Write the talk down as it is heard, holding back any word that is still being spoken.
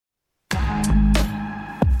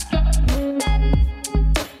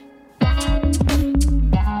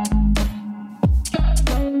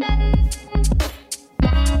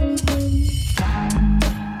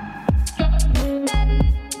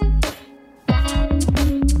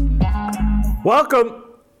Welcome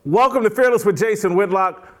to Fearless with Jason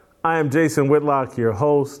Whitlock. I am Jason Whitlock, your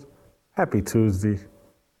host. Happy Tuesday.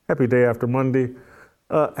 Happy day after Monday.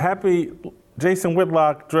 Happy Jason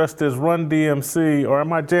Whitlock dressed as Run DMC, or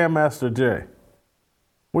am I Jam Master Jay?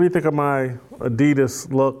 What do you think of my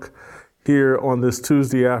Adidas look here on this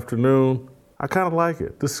Tuesday afternoon? I kind of like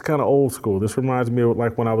it. This is kind of old school. This reminds me of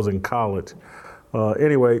like when I was in college.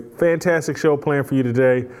 Anyway, fantastic show planned for you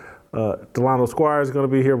today. Delano Squire is going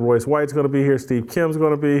to be here. Royce White's going to be here. Steve Kim's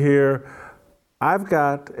going to be here. I've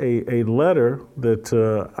got a letter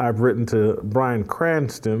that I've written to Bryan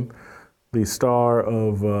Cranston, the star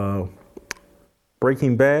of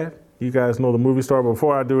Breaking Bad. You guys know the movie star. But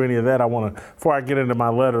before I do any of that, before I get into my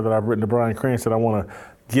letter that I've written to Bryan Cranston, I want to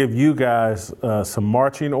give you guys some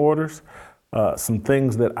marching orders, some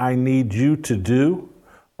things that I need you to do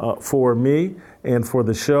for me and for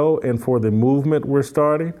the show and for the movement we're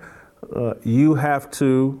starting. You have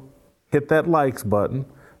to hit that likes button,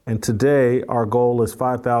 and today our goal is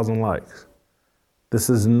 5,000 likes. This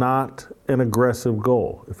is not an aggressive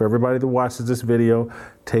goal. If everybody that watches this video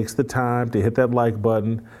takes the time to hit that like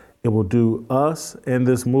button, it will do us and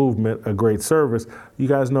this movement a great service. You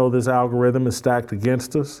guys know this algorithm is stacked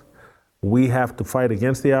against us. We have to fight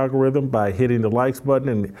against the algorithm by hitting the likes button,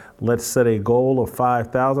 and let's set a goal of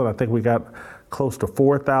 5,000. I think we got close to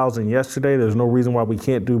 4,000 yesterday. There's no reason why we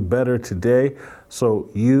can't do better today. So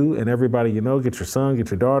you and everybody you know, get your son, get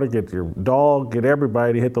your daughter, get your dog, get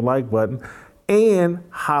everybody to hit the like button and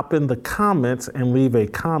hop in the comments and leave a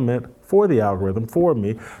comment for the algorithm, for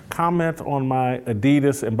me. Comment on my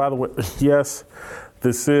Adidas. And by the way, yes,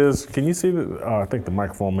 this is, can you see the, I think the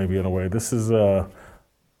microphone may be in the way. This is a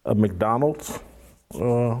McDonald's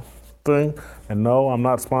thing. And no, I'm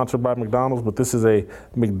not sponsored by McDonald's, but this is a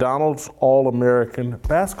McDonald's All-American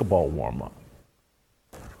basketball warm-up.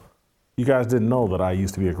 You guys didn't know that I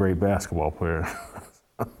used to be a great basketball player.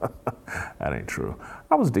 That ain't true.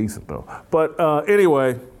 I was decent though. But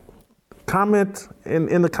anyway, comment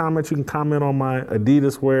in the comments. You can comment on my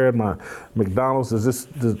Adidas wear and my McDonald's. Does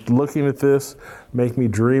looking at this make me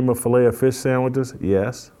dream of Filet-O-Fish sandwiches?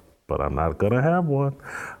 Yes, but I'm not gonna have one.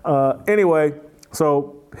 Anyway,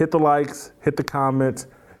 so hit the likes, hit the comments.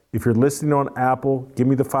 If you're listening on Apple, give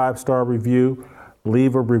me the 5-star review.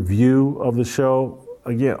 Leave a review of the show.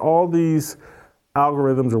 Again, all these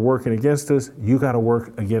algorithms are working against us. You got to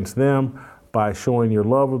work against them by showing your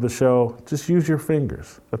love of the show. Just use your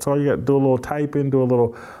fingers. That's all you got to do. A little typing, do a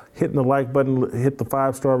little hitting the like button, hit the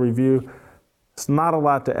 5-star review. It's not a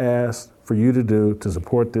lot to ask for you to do to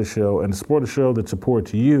support this show and to support a show that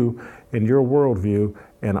supports you and your worldview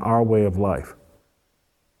and our way of life.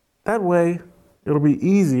 That way, it'll be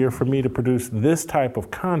easier for me to produce this type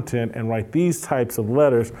of content and write these types of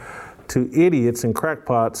letters to idiots and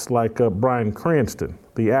crackpots like Bryan Cranston,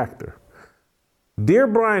 the actor. Dear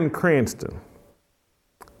Bryan Cranston,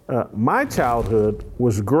 my childhood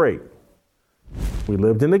was great. We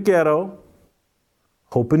lived in the ghetto.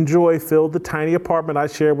 Hope and joy filled the tiny apartment I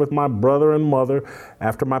shared with my brother and mother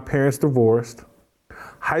after my parents divorced.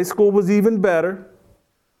 High school was even better.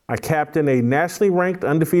 I captained a nationally ranked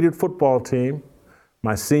undefeated football team.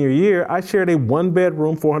 My senior year, I shared a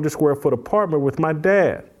 1-bedroom, 400 square foot apartment with my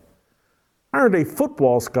dad. I earned a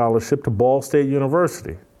football scholarship to Ball State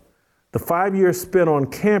University. The 5 years spent on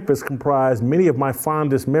campus comprised many of my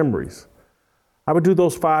fondest memories. I would do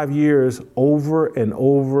those 5 years over and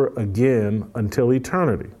over again until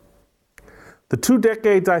eternity. The 2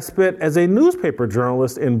 decades I spent as a newspaper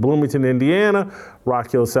journalist in Bloomington, Indiana,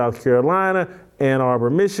 Rock Hill, South Carolina, Ann Arbor,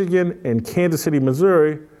 Michigan, and Kansas City,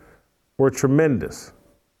 Missouri were tremendous.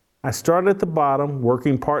 I started at the bottom,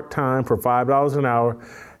 working part-time for $5 an hour,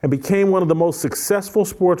 and became one of the most successful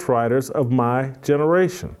sports writers of my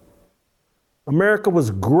generation. America was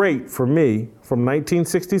great for me from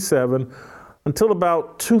 1967 until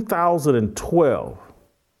about 2012.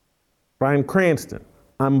 Bryan Cranston,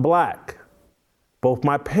 I'm black. Both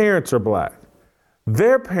my parents are black.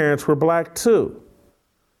 Their parents were black too.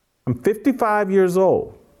 I'm 55 years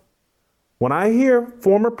old. When I hear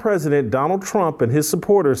former President Donald Trump and his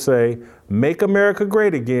supporters say, "Make America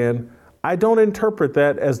great again," I don't interpret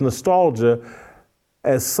that as nostalgia,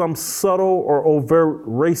 as some subtle or overt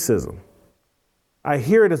racism. I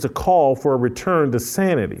hear it as a call for a return to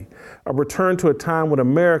sanity, a return to a time when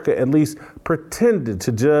America at least pretended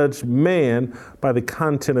to judge man by the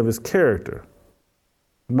content of his character.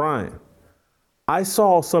 Bryan, I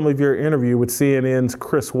saw some of your interview with CNN's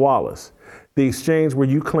Chris Wallace, the exchange where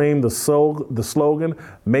you claim the slogan,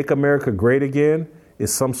 "Make America Great Again,"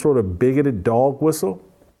 is some sort of bigoted dog whistle.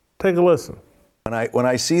 Take a listen. When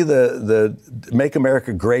I see the "Make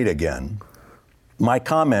America Great Again," my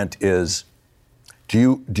comment is,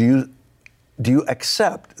 Do you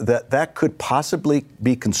accept that that could possibly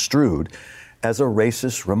be construed as a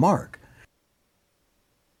racist remark?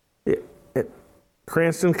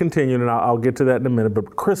 Cranston continued, and I'll get to that in a minute,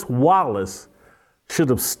 but Chris Wallace should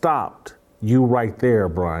have stopped you right there,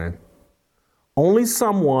 Bryan. Only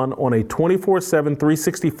someone on a 24/7,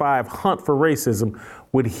 365 hunt for racism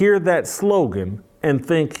would hear that slogan and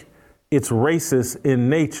think it's racist in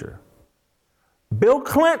nature. Bill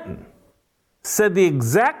Clinton said the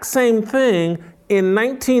exact same thing in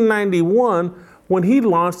 1991 when he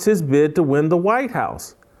launched his bid to win the White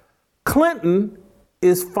House. Clinton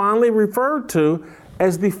is fondly referred to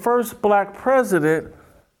as the first black president,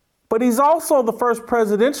 but he's also the first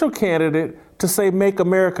presidential candidate to say, "Make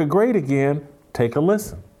America great again." Take a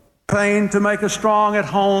listen. Campaign to make us strong at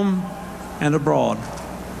home and abroad.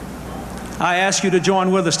 I ask you to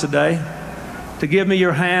join with us today, to give me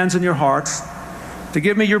your hands and your hearts, to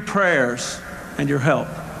give me your prayers and your help.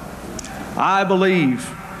 I believe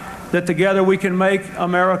that together we can make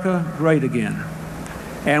America great again.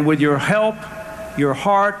 And with your help, your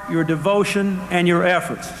heart, your devotion, and your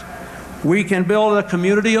efforts, we can build a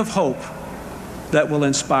community of hope that will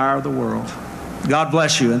inspire the world. God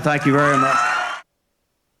bless you, and thank you very much.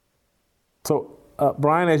 So,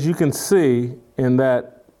 Bryan, as you can see in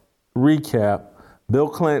that recap, Bill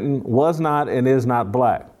Clinton was not and is not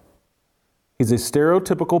black. He's a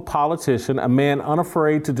stereotypical politician, a man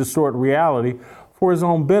unafraid to distort reality for his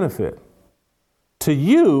own benefit. To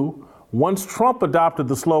you, once Trump adopted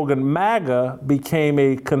the slogan, MAGA became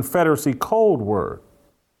a Confederacy code word.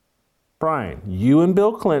 Bryan, you and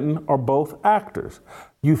Bill Clinton are both actors.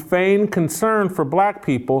 You feign concern for black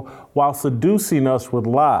people while seducing us with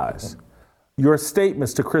lies. Your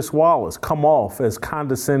statements to Chris Wallace come off as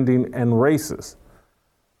condescending and racist.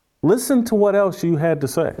 Listen to what else you had to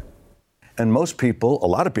say. And most people, a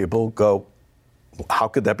lot of people go, how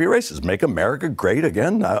could that be racist? Make America great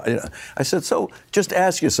again? I said, so just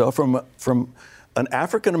ask yourself from an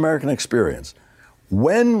African-American experience,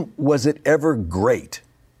 when was it ever great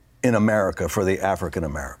in America for the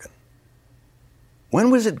African-American?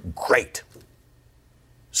 When was it great?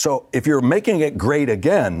 So if you're making it great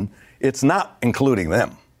again, it's not including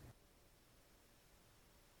them.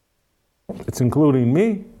 It's including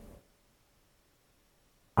me.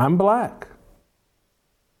 I'm black.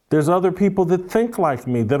 There's other people that think like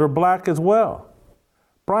me that are black as well.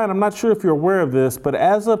 Bryan, I'm not sure if you're aware of this, but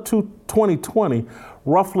as of 2020,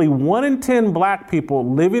 roughly 1 in 10 black people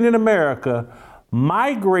living in America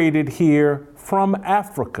migrated here from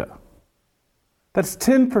Africa. That's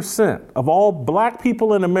 10% of all black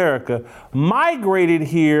people in America migrated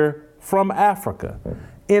here from Africa.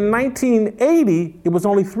 In 1980, it was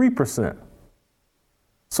only 3%.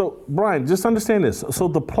 So, Bryan, just understand this. So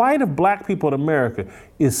the plight of black people in America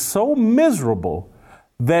is so miserable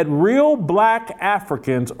that real black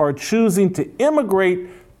Africans are choosing to immigrate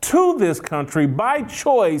to this country by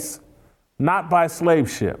choice, not by slave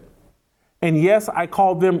ship. And yes, I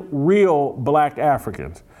call them real black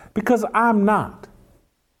Africans because I'm not.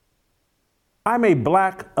 I'm a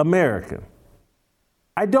black American.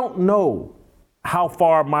 I don't know how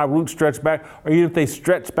far my roots stretch back, or even if they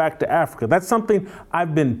stretch back to Africa. That's something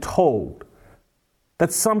I've been told.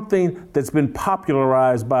 That's something that's been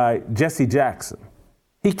popularized by Jesse Jackson.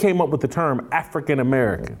 He came up with the term African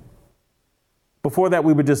American. Before that,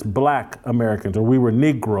 we were just black Americans, or we were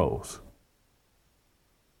Negroes.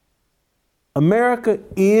 America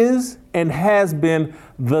is and has been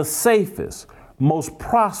the safest, most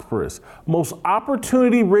prosperous, most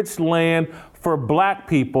opportunity-rich land for black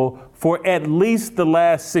people for at least the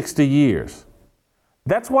last 60 years.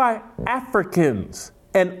 That's why Africans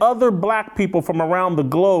and other black people from around the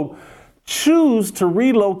globe choose to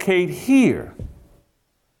relocate here.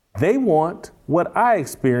 They want what I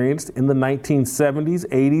experienced in the 1970s,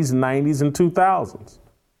 80s, 90s, and 2000s.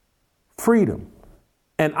 Freedom,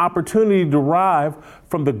 an opportunity derived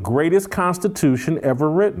from the greatest Constitution ever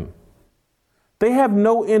written. They have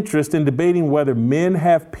no interest in debating whether men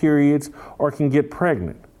have periods or can get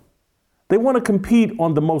pregnant. They want to compete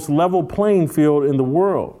on the most level playing field in the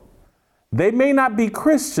world. They may not be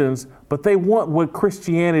Christians, but they want what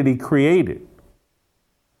Christianity created.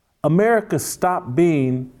 America stopped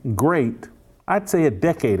being great, I'd say a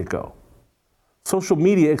decade ago. Social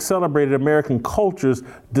media accelerated American culture's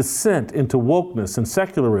descent into wokeness and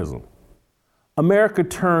secularism. America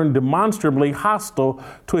turned demonstrably hostile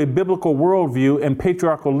to a biblical worldview and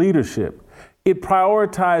patriarchal leadership. It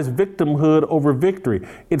prioritized victimhood over victory.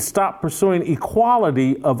 It stopped pursuing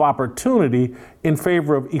equality of opportunity in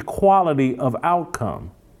favor of equality of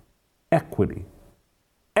outcome. Equity.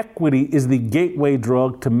 Equity is the gateway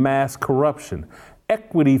drug to mass corruption.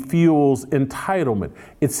 Equity fuels entitlement.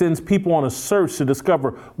 It sends people on a search to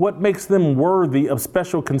discover what makes them worthy of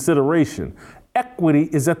special consideration. Equity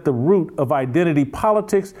is at the root of identity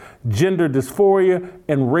politics, gender dysphoria,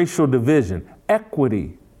 and racial division.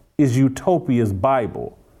 Equity is utopia's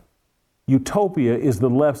Bible. Utopia is the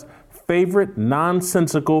left's favorite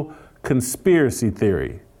nonsensical conspiracy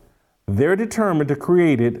theory. They're determined to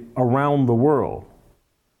create it around the world.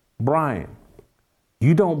 Bryan,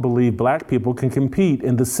 you don't believe black people can compete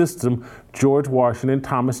in the system George Washington,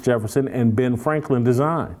 Thomas Jefferson, and Ben Franklin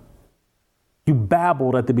designed. You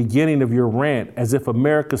babbled at the beginning of your rant as if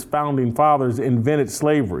America's founding fathers invented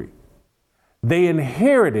slavery. They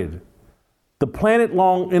inherited the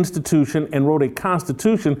planet-long institution and wrote a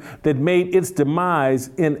constitution that made its demise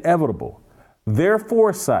inevitable. Their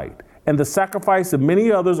foresight and the sacrifice of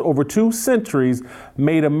many others over 2 centuries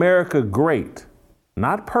made America great.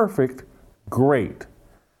 Not perfect, great.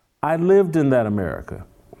 I lived in that America.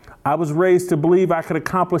 I was raised to believe I could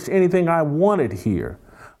accomplish anything I wanted here.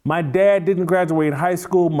 My dad didn't graduate high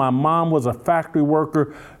school. My mom was a factory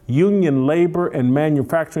worker. Union labor and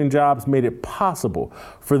manufacturing jobs made it possible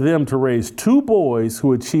for them to raise 2 boys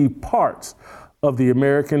who achieved parts of the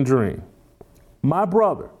American dream. My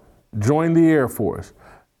brother joined the Air Force,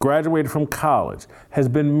 graduated from college, has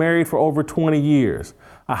been married for over 20 years,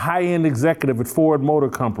 a high-end executive at Ford Motor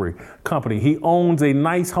Company. He owns a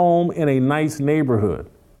nice home in a nice neighborhood.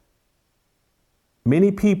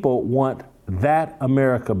 Many people want that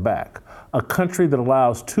America back, a country that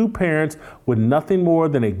allows 2 parents with nothing more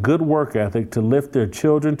than a good work ethic to lift their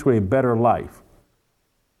children to a better life.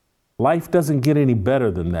 Life doesn't get any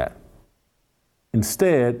better than that.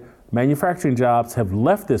 Instead, manufacturing jobs have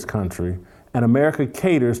left this country, and America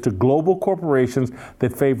caters to global corporations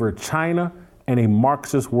that favor China and a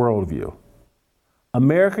Marxist worldview.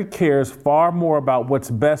 America cares far more about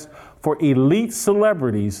what's best for elite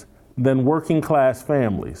celebrities than working class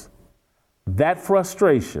families. That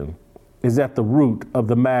frustration is at the root of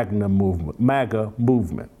the MAGA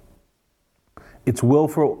movement. It's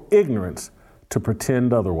willful ignorance to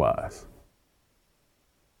pretend otherwise.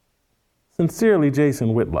 Sincerely,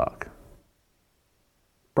 Jason Whitlock.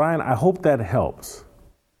 Bryan, I hope that helps.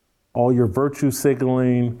 All your virtue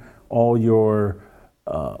signaling, all your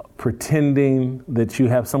pretending that you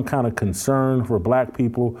have some kind of concern for black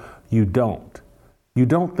people, you don't. You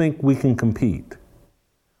don't think we can compete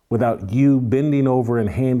without you bending over and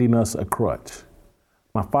handing us a crutch.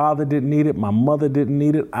 My father didn't need it, my mother didn't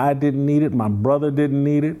need it, I didn't need it, my brother didn't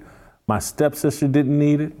need it, my stepsister didn't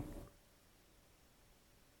need it.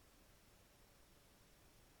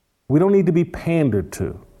 We don't need to be pandered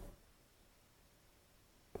to.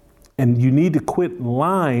 And you need to quit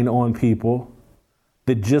lying on people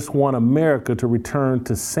that just want America to return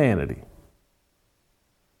to sanity.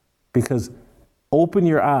 Because open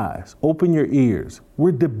your eyes, open your ears.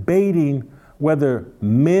 We're debating whether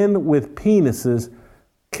men with penises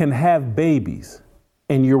can have babies.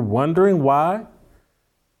 And you're wondering why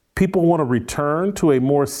people want to return to a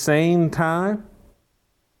more sane time?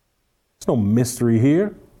 There's no mystery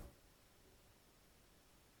here.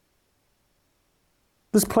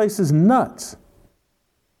 This place is nuts.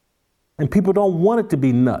 And people don't want it to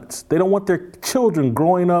be nuts. They don't want their children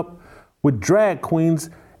growing up with drag queens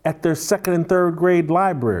at their 2nd and 3rd grade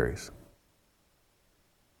libraries.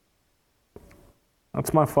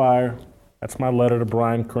 That's my fire. That's my letter to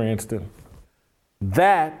Bryan Cranston.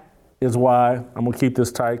 That is why, I'm gonna keep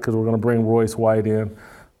this tight because we're gonna bring Royce White in.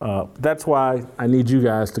 That's why I need you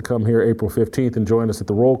guys to come here April 15th and join us at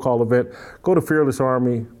the Roll Call event. Go to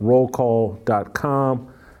fearlessarmyrollcall.com.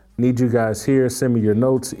 Need you guys here. Send me your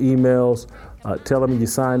notes, emails. Tell them you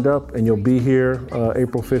signed up and you'll be here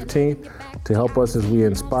April 15th to help us as we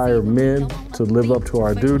inspire men to live up to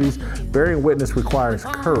our duties. Bearing witness requires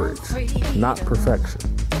courage, not perfection.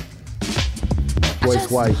 Royce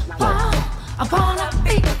White. Upon a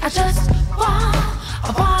beat, I just want.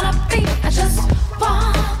 Upon a beat, I just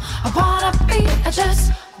want. Upon a beat, I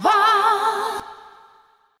just want.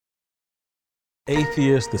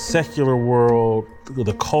 Atheists, the secular world,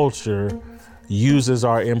 the culture uses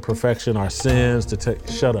our imperfection, our sins to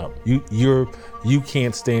shut up. You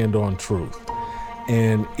can't stand on truth.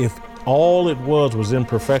 And if all it was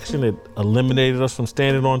imperfection, it eliminated us from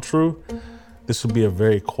standing on truth, this would be a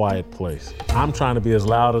very quiet place. I'm trying to be as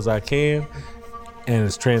loud as I can and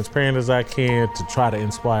as transparent as I can to try to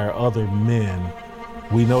inspire other men.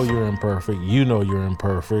 We know you're imperfect. You know you're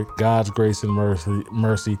imperfect. God's grace and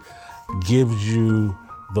mercy gives you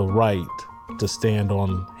the right to stand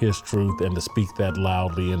on his truth and to speak that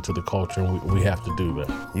loudly into the culture, and we have to do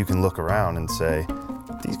that. You can look around and say,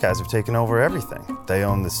 These guys have taken over everything. They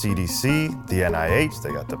own the CDC, the NIH,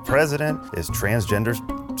 they got the president, is transgender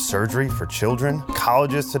surgery for children.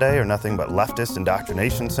 Colleges today are nothing but leftist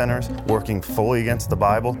indoctrination centers working fully against the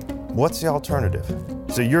Bible. What's the alternative?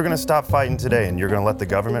 So you're gonna stop fighting today and you're gonna let the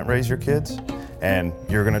government raise your kids? And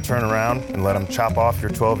you're gonna turn around and let them chop off your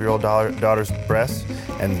 12-year-old daughter's breasts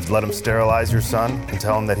and let them sterilize your son and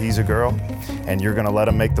tell him that he's a girl? And you're gonna let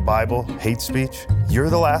them make the Bible hate speech? You're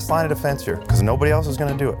the last line of defense here, because nobody else is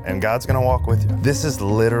gonna do it, and God's gonna walk with you. This is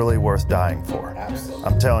literally worth dying for. Absolutely.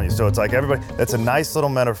 I'm telling you, so it's like everybody, that's a nice little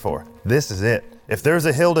metaphor. This is it. If there's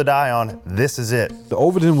a hill to die on, this is it. The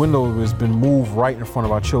Overton window has been moved right in front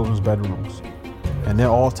of our children's bedrooms. And there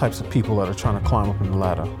are all types of people that are trying to climb up in the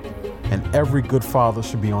ladder. And every good father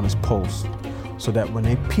should be on his post so that when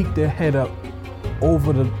they peek their head up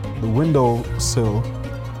over the windowsill,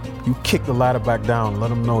 you kick the ladder back down, let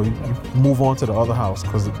them know you move on to the other house,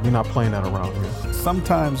 because we're not playing that around here.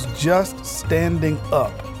 Sometimes just standing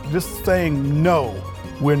up, just saying no,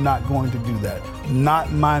 we're not going to do that.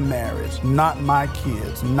 Not my marriage, not my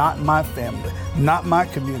kids, not my family, not my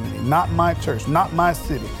community, not my church, not my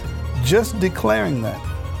city. Just declaring that,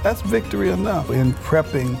 that's victory enough. In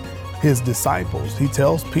prepping his disciples, he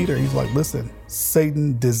tells Peter, he's like, listen,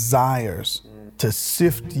 Satan desires to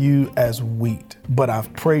sift you as wheat, but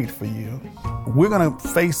I've prayed for you. We're gonna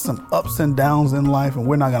face some ups and downs in life, and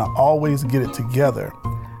we're not gonna always get it together.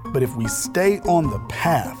 But if we stay on the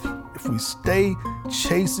path, if we stay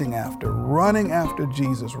chasing after, running after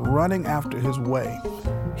Jesus, running after his way,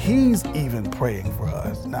 he's even praying for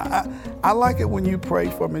us. Now, I like it when you pray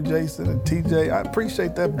for me, Jason and TJ. I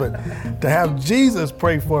appreciate that, but to have Jesus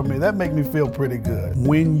pray for me, that makes me feel pretty good.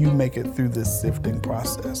 When you make it through this sifting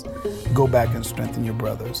process, go back and strengthen your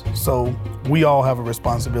brothers. So we all have a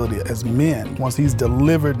responsibility as men. Once he's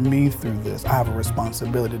delivered me through this, I have a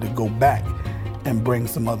responsibility to go back and bring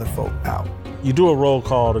some other folk out. You do a roll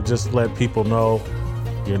call to just let people know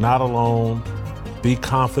you're not alone, be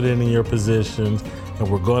confident in your positions,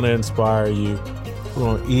 and we're going to inspire you. We're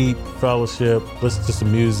going to eat, fellowship, listen to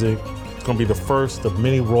some music. It's going to be the first of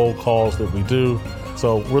many roll calls that we do.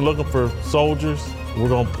 So we're looking for soldiers. We're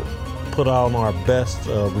going to put out our best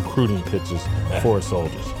recruiting pitches for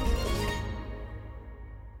soldiers.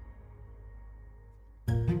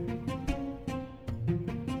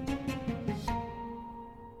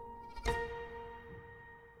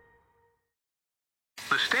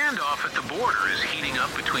 The standoff at the border is heating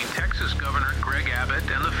up between Texas Governor Greg Abbott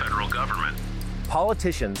and the federal government.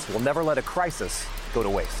 Politicians will never let a crisis go to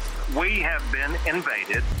waste. We have been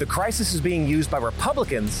invaded. The crisis is being used by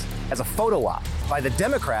Republicans as a photo op, by the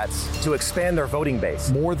Democrats to expand their voting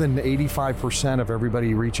base. More than 85% of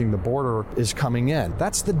everybody reaching the border is coming in.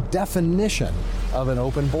 That's the definition of an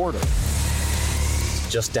open border.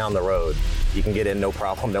 Just down the road, you can get in no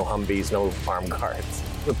problem, no Humvees, no armed guards.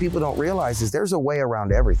 What people don't realize is there's a way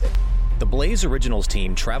around everything. The Blaze Originals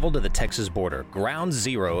team traveled to the Texas border, ground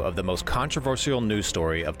zero of the most controversial news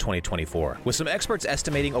story of 2024. With some experts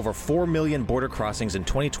estimating over 4 million border crossings in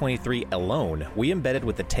 2023 alone, we embedded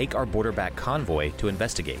with the Take Our Border Back convoy to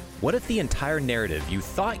investigate. What if the entire narrative you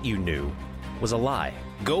thought you knew was a lie?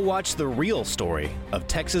 Go watch the real story of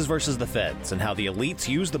Texas versus the feds and how the elites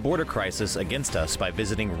use the border crisis against us by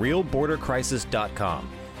visiting realbordercrisis.com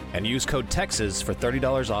and use code TEXAS for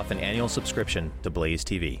 $30 off an annual subscription to Blaze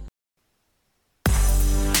TV.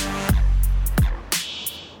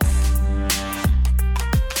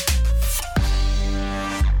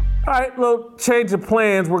 All right, little change of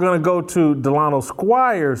plans. We're going to go to Delano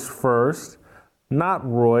Squires first, not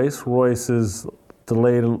Royce. Royce is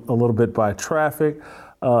delayed a little bit by traffic.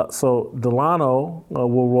 So Delano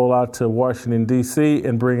will roll out to Washington, D.C.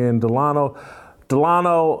 and bring in Delano.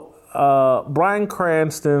 Delano, Bryan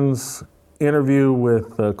Cranston's interview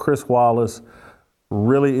with Chris Wallace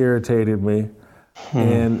really irritated me.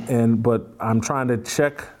 But I'm trying to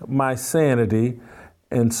check my sanity.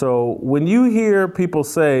 And so when you hear people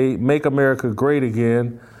say, make America great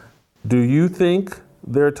again, do you think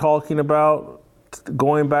they're talking about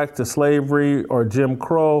going back to slavery or Jim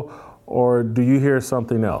Crow, or do you hear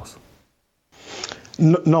something else?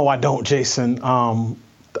 No, I don't, Jason.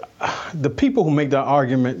 The people who make that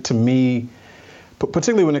argument to me,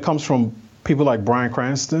 particularly when it comes from people like Bryan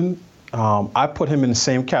Cranston, I put him in the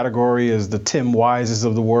same category as the Tim Wises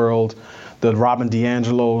of the world, the Robin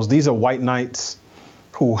DiAngelos. These are white knights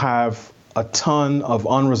who have a ton of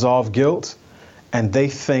unresolved guilt, and they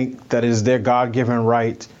think that it is their God-given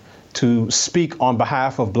right to speak on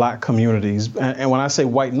behalf of black communities. And when I say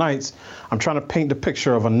white knights, I'm trying to paint the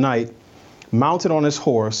picture of a knight mounted on his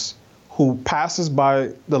horse who passes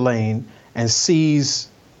by the lane and sees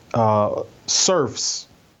serfs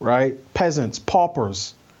right? Peasants,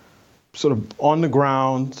 paupers, sort of on the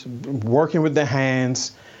ground, working with their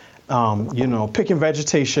hands, picking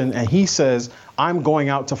vegetation. And he says, I'm going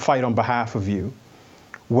out to fight on behalf of you.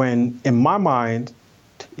 When in my mind,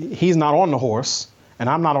 he's not on the horse and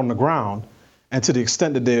I'm not on the ground. And to the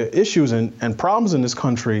extent that there are issues and problems in this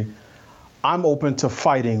country, I'm open to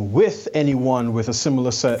fighting with anyone with a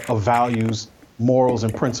similar set of values, morals,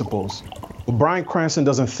 and principles. But Bryan Cranston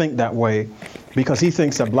doesn't think that way because he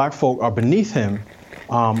thinks that black folk are beneath him.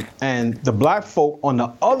 And the black folk on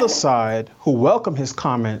the other side who welcome his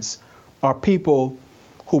comments are people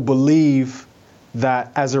who believe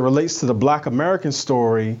that as it relates to the black American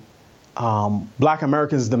story, black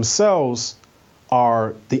Americans themselves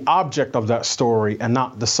are the object of that story and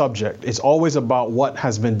not the subject. It's always about what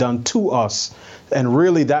has been done to us. And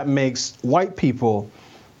really that makes white people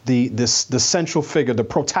the central figure, the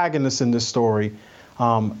protagonist in this story.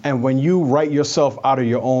 And when you write yourself out of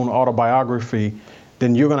your own autobiography,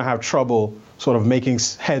 then you're gonna have trouble sort of making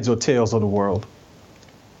heads or tails of the world.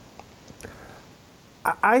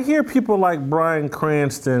 I hear people like Bryan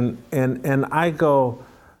Cranston and I go,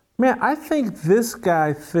 man, I think this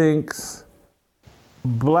guy thinks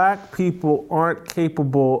black people aren't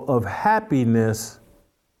capable of happiness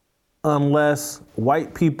unless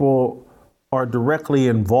white people are directly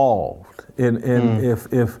involved.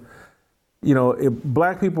 If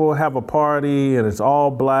black people have a party and it's all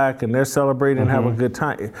black and they're celebrating and have a good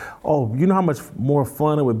time, oh, you know how much more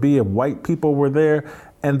fun it would be if white people were there?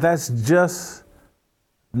 And that's just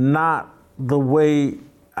not the way.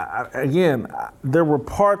 Again, there were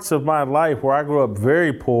parts of my life where I grew up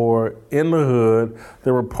very poor in the hood.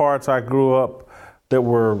 There were parts I grew up that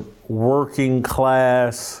were working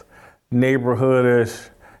class, neighborhoodish,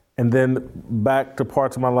 and then back to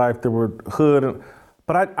parts of my life that were hood.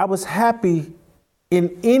 But I was happy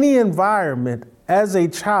in any environment as a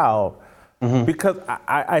child because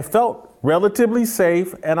I felt relatively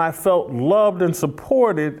safe and I felt loved and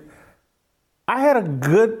supported. I had a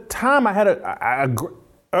good time. I had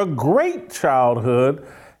a great childhood.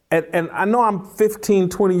 And I know I'm 15,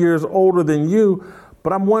 20 years older than you,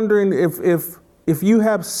 but I'm wondering if you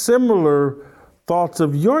have similar thoughts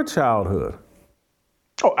of your childhood.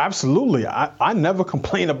 Oh, absolutely. I never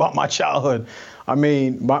complain about my childhood. I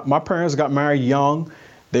mean, my parents got married young.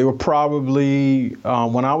 They were probably,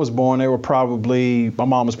 when I was born, my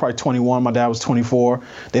mom was probably 21, my dad was 24.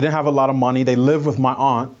 They didn't have a lot of money. They lived with my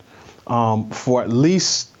aunt for at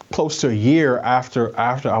least close to a year after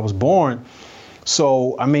I was born.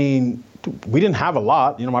 So, I mean, we didn't have a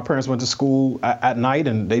lot. My parents went to school at night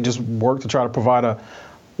and they just worked to try to provide a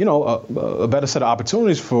better set of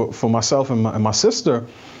opportunities for myself and my sister.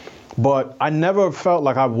 But I never felt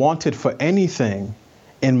like I wanted for anything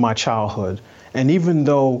in my childhood. And even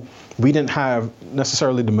though we didn't have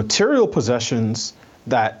necessarily the material possessions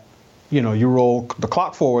that, you roll the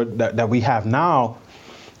clock forward that we have now,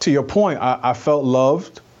 to your point, I felt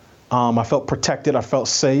loved. I felt protected. I felt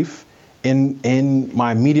safe in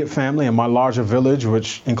my immediate family and my larger village,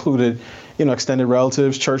 which included, extended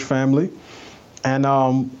relatives, church family. And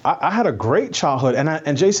I had a great childhood.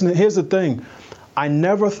 And Jason, here's the thing. I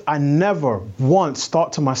never once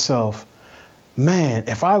thought to myself, man,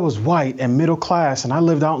 if I was white and middle class and I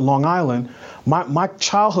lived out in Long Island, my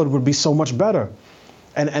childhood would be so much better.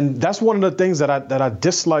 And that's one of the things that I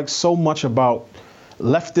dislike so much about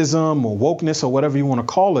leftism or wokeness or whatever you want to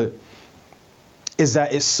call it, is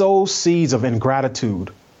that it sows seeds of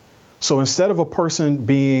ingratitude. So instead of a person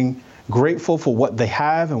being grateful for what they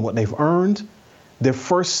have and what they've earned, their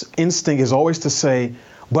first instinct is always to say,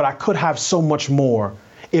 but I could have so much more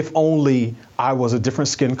if only I was a different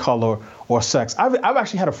skin color or sex. I've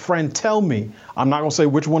actually had a friend tell me, I'm not gonna say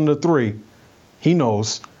which one of the three, he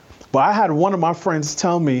knows, but I had one of my friends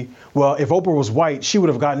tell me, well, if Oprah was white, she would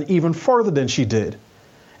have gotten even further than she did.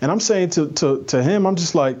 And I'm saying to him, I'm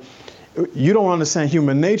just like, you don't understand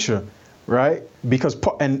human nature, right? Because,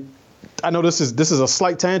 and I know this is a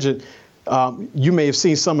slight tangent. You may have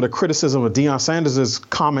seen some of the criticism of Deion Sanders'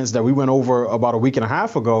 comments that we went over about a week and a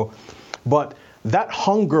half ago, but that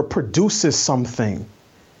hunger produces something.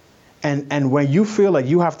 And when you feel like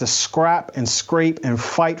you have to scrap and scrape and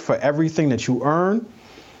fight for everything that you earn,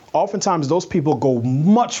 oftentimes those people go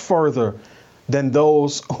much further than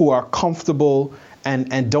those who are comfortable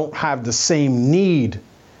and don't have the same need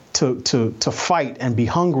to fight and be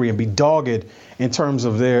hungry and be dogged in terms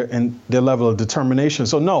of their level of determination.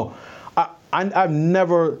 So no, I've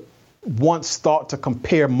never once thought to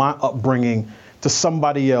compare my upbringing to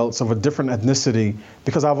somebody else of a different ethnicity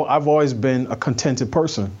because I've always been a contented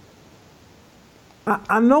person.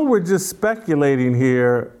 I know we're just speculating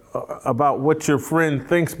here, about what your friend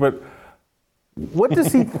thinks, but what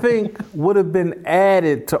does he think would have been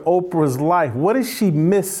added to Oprah's life? What is she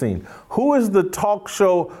missing? Who is the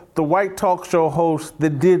white talk show host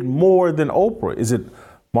that did more than Oprah? Is it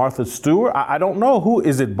Martha Stewart? I don't know. Who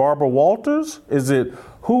is it? Barbara Walters?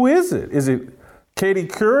 Who is it? Is it Katie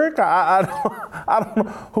Couric? I don't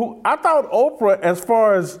know. Who? I thought Oprah, as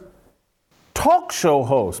far as talk show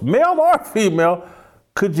host, male or female,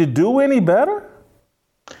 could you do any better?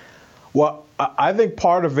 Well, I think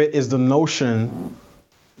part of it is the notion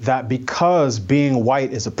that because being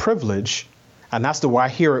white is a privilege, and that's the way I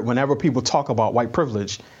hear it whenever people talk about white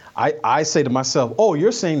privilege, I say to myself, oh,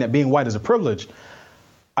 you're saying that being white is a privilege.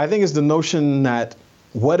 I think it's the notion that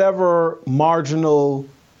whatever marginal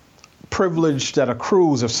privilege that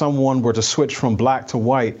accrues if someone were to switch from black to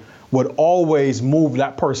white would always move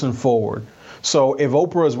that person forward. So if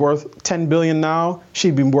Oprah is worth $10 billion now,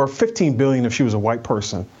 she'd be worth $15 billion if she was a white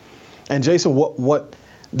person. And Jason,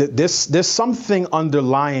 there's something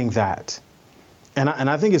underlying that, and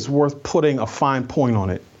I think it's worth putting a fine point on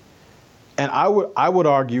it. And I would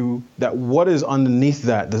argue that what is underneath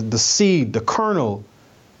that, the seed, the kernel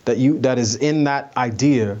that is in that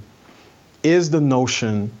idea, is the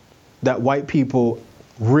notion that white people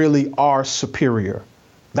really are superior.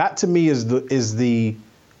 That to me is the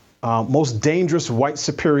most dangerous white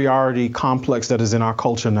superiority complex that is in our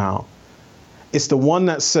culture now. It's the one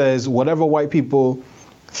that says whatever white people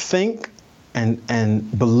think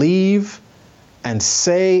and believe and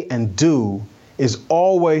say and do is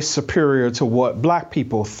always superior to what black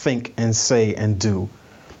people think and say and do.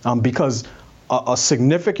 Because a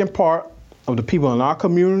significant part of the people in our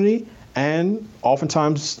community, and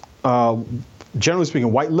oftentimes, generally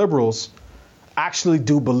speaking, white liberals, actually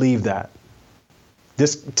do believe that.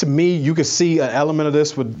 This, to me, you could see an element of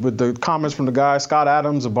this with the comments from the guy, Scott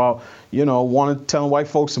Adams, about, telling white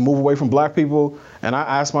folks to move away from black people. And I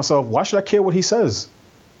asked myself, why should I care what he says?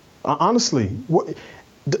 Honestly,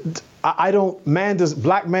 black man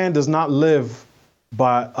does not live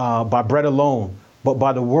by bread alone, but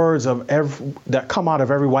by the words that come out of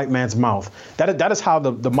every white man's mouth. That is how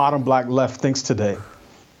the modern black left thinks today,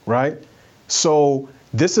 right? So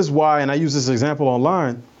this is why, and I use this example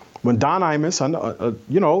online, when Don Imus,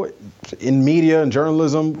 in media and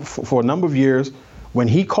journalism for a number of years, when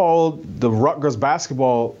he called the Rutgers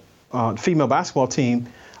female basketball team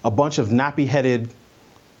a bunch of nappy-headed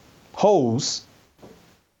hoes,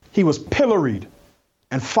 he was pilloried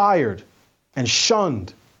and fired and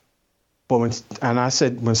shunned. But when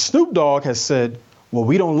Snoop Dogg has said, well,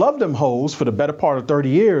 we don't love them hoes for the better part of 30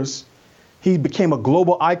 years, he became a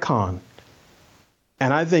global icon.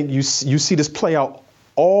 And I think you see this play out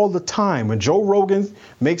all the time. When Joe Rogan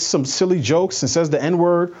makes some silly jokes and says the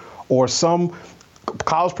N-word, or some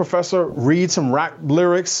college professor reads some rap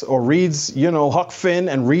lyrics, or reads, Huck Finn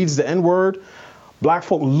and reads the N-word, black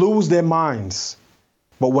folk lose their minds.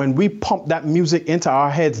 But when we pump that music into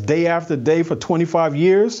our heads day after day for 25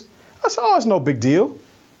 years, I say, oh, it's no big deal.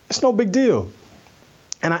 It's no big deal.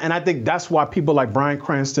 And I think that's why people like Bryan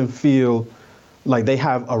Cranston feel like they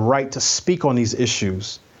have a right to speak on these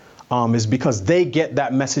issues. Is because they get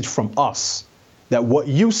that message from us, that what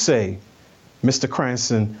you say, Mr.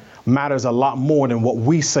 Cranston, matters a lot more than what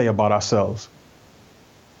we say about ourselves.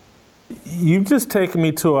 You've just taken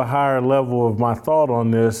me to a higher level of my thought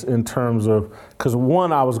on this in terms of, because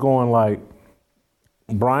one, I was going like,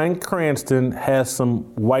 Bryan Cranston has some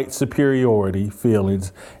white superiority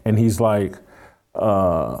feelings, and he's like,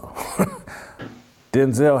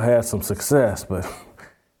 Denzel has some success, but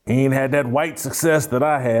he ain't had that white success that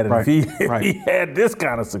I had. And if he had this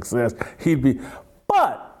kind of success, he'd be.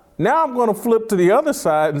 But now I'm going to flip to the other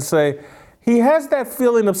side and say he has that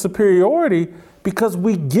feeling of superiority because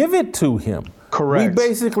we give it to him. Correct. We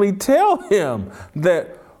basically tell him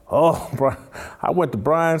that, I went to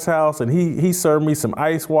Brian's house and he served me some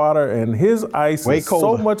ice water, and his ice is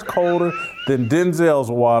so much colder than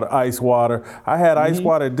Denzel's ice water. I had ice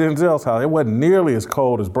water at Denzel's house. It wasn't nearly as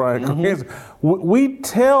cold as Bryan Cranston. We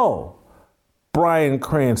tell Bryan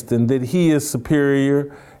Cranston that he is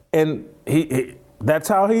superior, and that's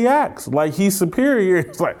how he acts. Like he's superior.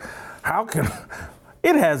 It's like,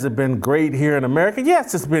 it hasn't been great here in America.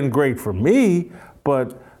 Yes, it's been great for me,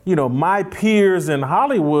 but my peers in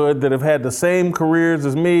Hollywood that have had the same careers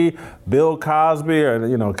as me, Bill Cosby,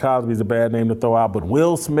 or, Cosby's a bad name to throw out, but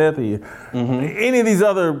Will Smith, any of these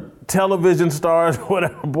other television stars,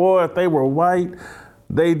 whatever, boy, if they were white,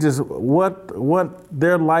 they just, what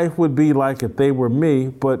their life would be like if they were me.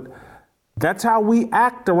 But that's how we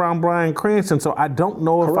act around Bryan Cranston. So I don't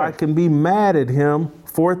know if I can be mad at him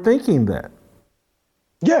for thinking that.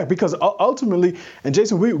 Yeah, because ultimately, and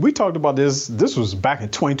Jason, we talked about this. This was back in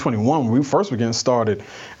 2021 when we first were getting started,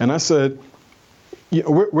 and I said,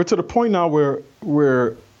 we're to the point now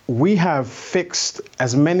where we have fixed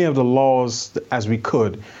as many of the laws as we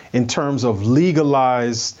could in terms of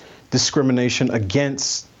legalized discrimination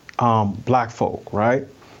against black folk, right?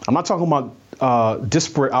 I'm not talking about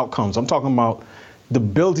disparate outcomes. I'm talking about the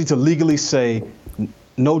ability to legally say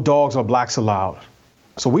no dogs or blacks allowed.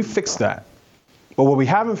 So we fixed that. But what we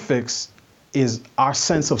haven't fixed is our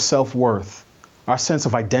sense of self-worth, our sense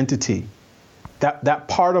of identity, that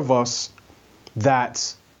part of us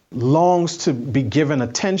that longs to be given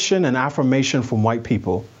attention and affirmation from white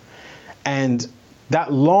people. And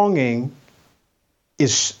that longing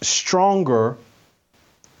is stronger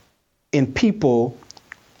in people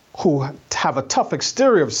who have a tough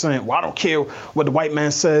exterior of saying, well, I don't care what the white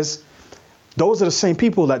man says. Those are the same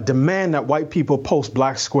people that demand that white people post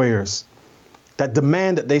black squares, that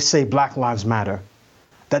demand that they say Black Lives Matter,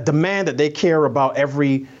 that demand that they care about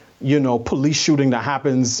every, police shooting that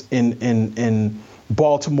happens in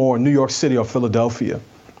Baltimore, New York City, or Philadelphia.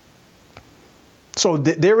 So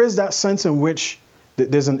there is that sense in which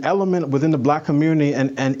there's an element within the black community,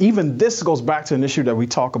 and even this goes back to an issue that we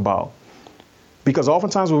talk about. Because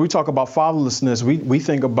oftentimes when we talk about fatherlessness, we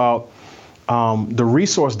think about the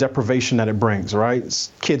resource deprivation that it brings, right?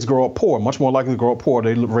 Kids grow up poor, much more likely to grow up poor.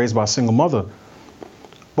 They're raised by a single mother.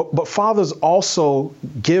 But fathers also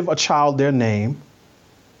give a child their name,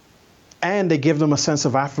 and they give them a sense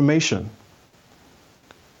of affirmation.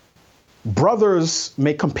 Brothers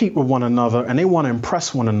may compete with one another, and they want to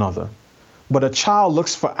impress one another. But a child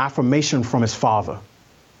looks for affirmation from his father.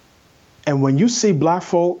 And when you see black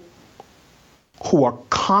folk who are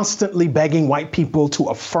constantly begging white people to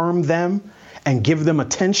affirm them and give them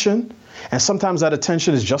attention, and sometimes that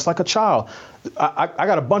attention is just like a child. I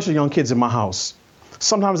got a bunch of young kids in my house.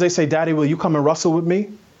 Sometimes they say, Daddy, will you come and wrestle with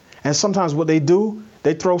me? And sometimes what they do,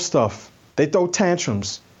 they throw stuff. They throw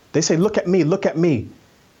tantrums. They say, look at me, look at me.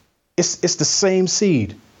 It's the same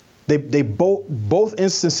seed. They both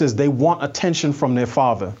instances, they want attention from their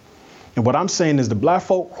father. And what I'm saying is the black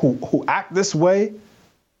folk who act this way,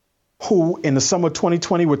 who in the summer of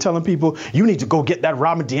 2020 were telling people, you need to go get that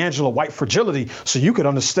Robin DiAngelo white fragility so you could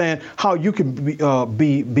understand how you can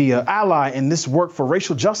be an ally in this work for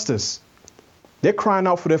racial justice. They're crying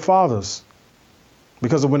out for their fathers.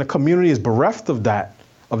 Because when a community is bereft of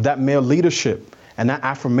that male leadership and that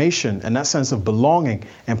affirmation and that sense of belonging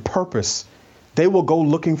and purpose, they will go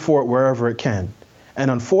looking for it wherever it can. And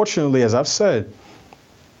unfortunately, as I've said,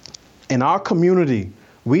 in our community,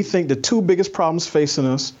 we think the two biggest problems facing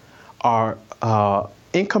us are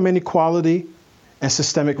income inequality and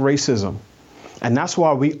systemic racism. And that's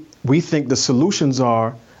why we think the solutions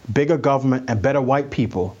are bigger government and better white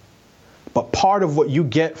people. But part of what you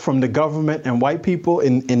get from the government and white people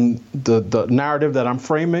in the narrative that I'm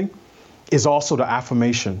framing is also the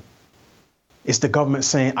affirmation. It's the government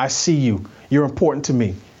saying, I see you, you're important to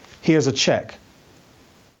me, here's a check.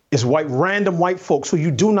 It's random white folks who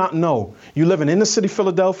you do not know. You live in inner city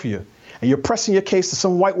Philadelphia, and you're pressing your case to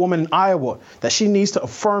some white woman in Iowa that she needs to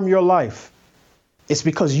affirm your life. It's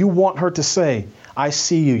because you want her to say, I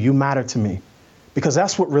see you, you matter to me. Because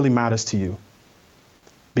that's what really matters to you.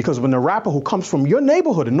 Because when the rapper who comes from your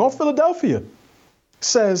neighborhood in North Philadelphia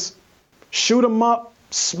says, shoot them up,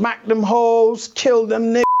 smack them hoes, kill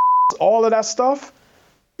them niggas, all of that stuff,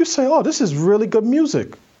 you say, oh, this is really good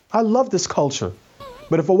music. I love this culture.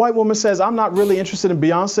 But if a white woman says, I'm not really interested in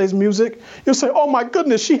Beyonce's music, you'll say, oh my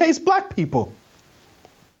goodness, she hates black people.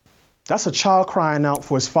 That's a child crying out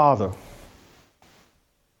for his father.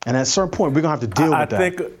 And at a certain point, we're gonna have to deal with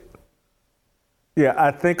that.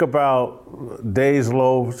 I think about Days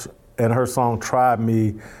Loaf and her song Try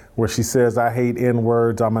Me, where she says, I hate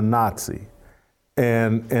N-words, I'm a Nazi.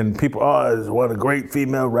 And people, it's one of the great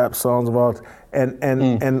female rap songs of all time.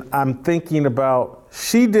 And I'm thinking about,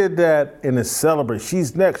 she did that and is celebrated.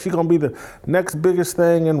 She's next. She's going to be the next biggest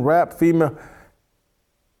thing in rap, female.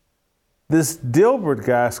 This Dilbert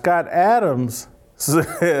guy, Scott Adams,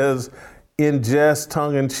 says in jest,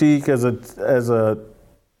 tongue-in-cheek, as a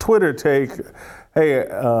Twitter take, hey,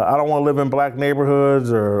 I don't want to live in black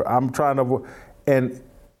neighborhoods, or I'm trying to, and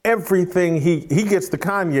everything, he gets the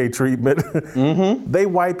Kanye treatment. Mm-hmm. They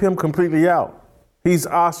wipe him completely out. He's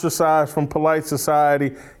ostracized from polite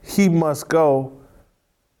society. He must go.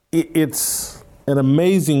 It's an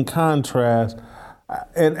amazing contrast.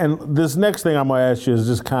 And this next thing I'm going to ask you is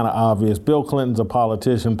just kind of obvious. Bill Clinton's a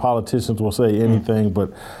politician. Politicians will say anything,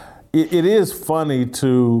 but it is funny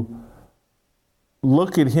to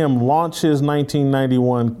look at him launch his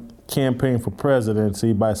 1991 campaign for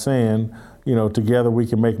presidency by saying, together we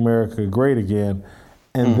can make America great again,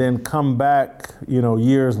 and then come back,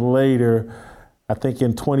 years later. I think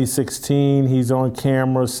in 2016 he's on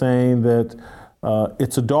camera saying that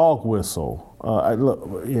it's a dog whistle. I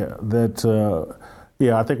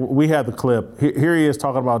think we had the clip. Here he is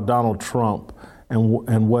talking about Donald Trump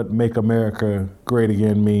and what "Make America Great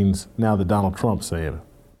Again" means now that Donald Trump's saying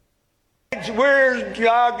it.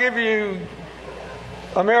 I'll give you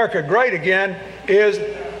America great again is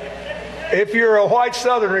if you're a white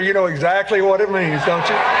Southerner, you know exactly what it means, don't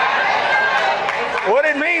you? What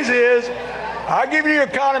it means is I'll give you the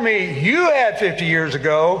economy you had 50 years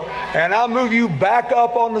ago, and I'll move you back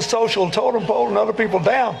up on the social totem pole and other people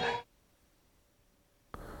down.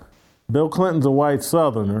 Bill Clinton's a white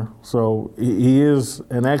Southerner, so he is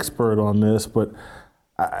an expert on this, but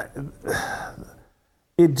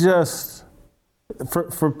it just,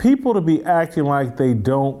 for people to be acting like they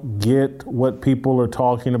don't get what people are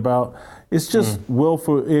talking about, it's just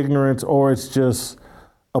willful ignorance, or it's just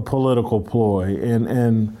a political ploy.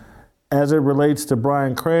 And as it relates to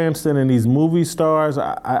Bryan Cranston and these movie stars,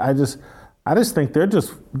 I just think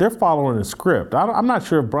they're following a script. I'm not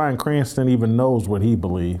sure if Bryan Cranston even knows what he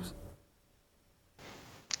believes.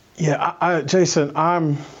 Yeah, Jason,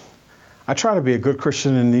 I try to be a good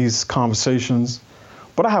Christian in these conversations,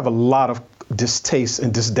 but I have a lot of distaste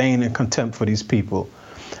and disdain and contempt for these people.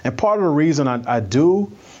 And part of the reason I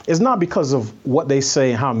do is not because of what they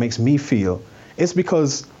say and how it makes me feel. It's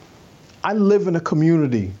because I live in a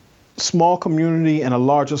community, small community, and a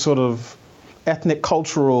larger sort of ethnic,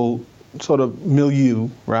 cultural sort of milieu,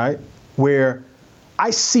 right? Where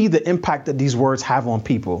I see the impact that these words have on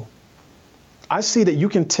people. I see that you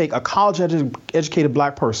can take a college-educated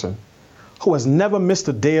black person who has never missed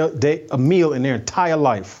a meal in their entire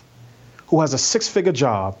life, who has a six-figure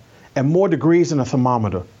job and more degrees than a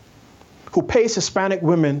thermometer, who pays Hispanic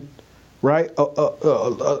women, right?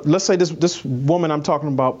 Let's say this woman I'm talking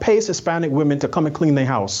about pays Hispanic women to come and clean their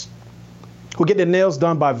house, who get their nails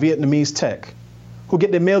done by Vietnamese tech, who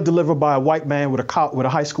get their mail delivered by a white man with a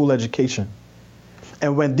high school education.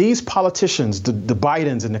 And when these politicians, the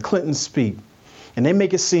Bidens and the Clintons speak, and they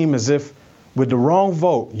make it seem as if with the wrong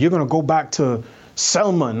vote, you're going to go back to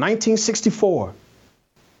Selma in 1964.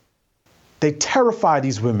 They terrify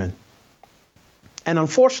these women. And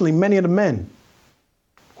unfortunately, many of the men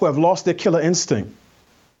who have lost their killer instinct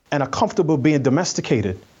and are comfortable being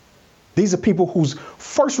domesticated, these are people whose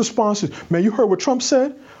first response is, man, you heard what Trump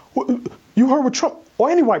said? You heard what Trump, or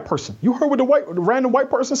any white person, you heard what the random white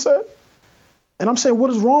person said? And I'm saying, what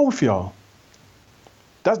is wrong with y'all?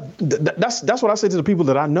 That's what I say to the people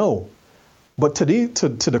that I know. But to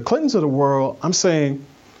the Clintons of the world, I'm saying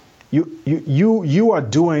you are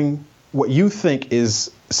doing what you think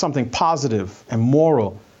is something positive and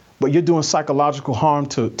moral, but you're doing psychological harm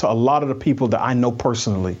to a lot of the people that I know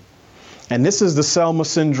personally. And this is the Selma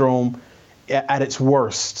syndrome at its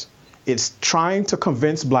worst. It's trying to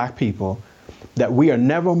convince black people that we are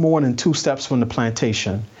never more than 2 steps from the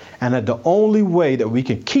plantation, and that the only way that we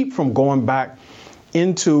can keep from going back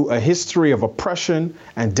into a history of oppression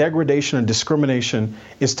and degradation and discrimination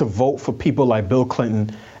is to vote for people like Bill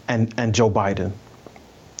Clinton and Joe Biden.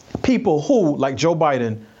 People who, like Joe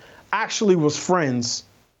Biden, actually was friends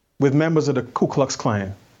with members of the Ku Klux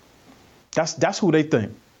Klan. That's who they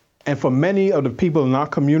think. And for many of the people in our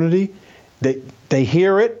community, they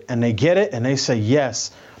hear it and they get it and they say,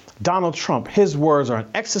 yes, Donald Trump, his words are an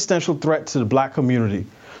existential threat to the black community.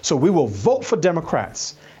 So we will vote for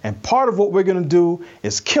Democrats. And part of what we're going to do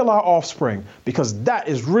is kill our offspring, because that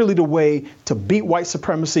is really the way to beat white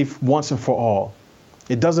supremacy once and for all.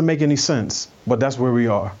 It doesn't make any sense, but that's where we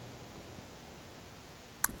are.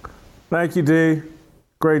 Thank you, D.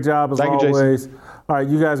 Great job as always. Thank you, Jason. All right,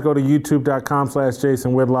 you guys go to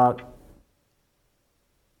youtube.com/Jason Whitlock.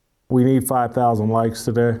 We need 5,000 likes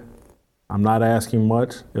today. I'm not asking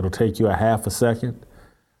much. It'll take you a half a second.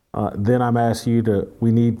 Then I'm asking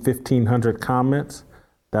we need 1,500 comments.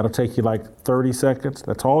 That'll take you like 30 seconds.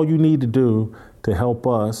 That's all you need to do to help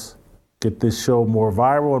us get this show more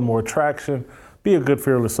viral and more traction. Be a good,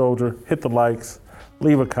 fearless soldier. Hit the likes,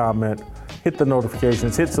 leave a comment, hit the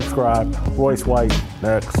notifications, hit subscribe. Royce White,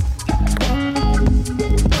 next.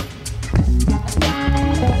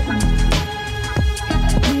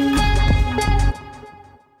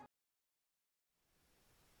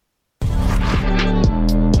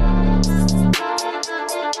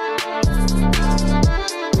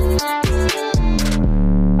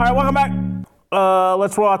 All right, welcome back.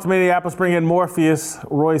 Let's roll out to Minneapolis, bring in Morpheus,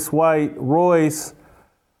 Royce White. Royce,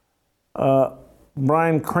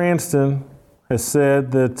 Bryan Cranston has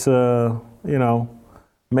said that,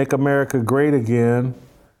 Make America Great Again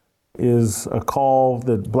is a call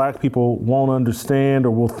that black people won't understand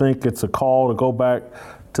or will think it's a call to go back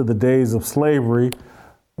to the days of slavery.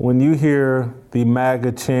 When you hear the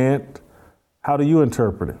MAGA chant, how do you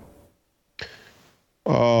interpret it?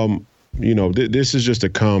 This is just a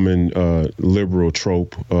common liberal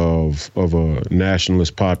trope of a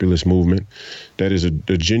nationalist populist movement that is a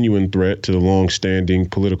genuine threat to the longstanding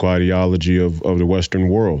political ideology of the Western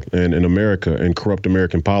world and America and corrupt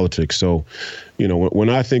American politics. So, when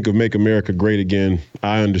I think of Make America Great Again,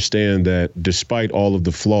 I understand that despite all of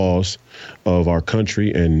the flaws of our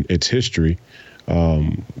country and its history,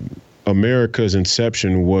 America's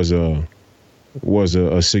inception was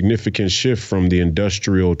a significant shift from the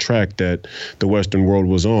industrial track that the Western world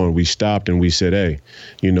was on. We stopped and we said, hey,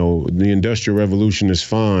 the Industrial Revolution is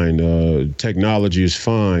fine, technology is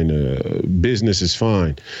fine, business is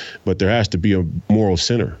fine, but there has to be a moral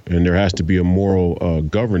center and there has to be a moral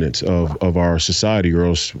governance of our society, or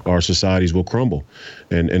else our societies will crumble.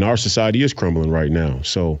 And our society is crumbling right now.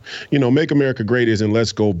 So, Make America Great isn't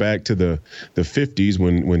let's go back to the 50s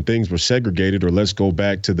when things were segregated, or let's go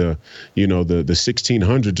back to the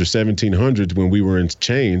 1600s or 1700s when we were in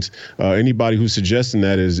chains. Anybody who's suggesting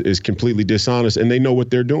that is completely dishonest, and they know what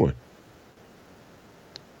they're doing.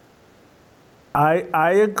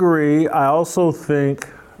 I agree. I also think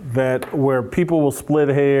that where people will split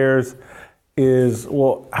hairs is,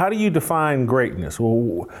 well, how do you define greatness?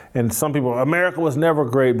 Well, and some people, America was never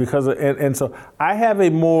great because of, and so I have a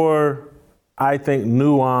more, I think,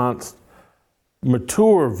 nuanced,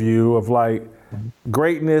 mature view of like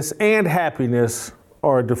greatness and happiness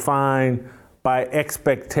are defined by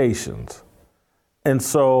expectations. And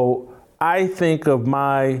so I think of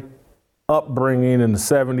my upbringing in the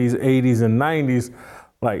 70s, 80s, and 90s,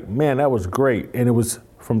 like, man, that was great. And it was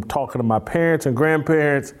from talking to my parents and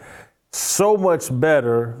grandparents, so much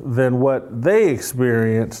better than what they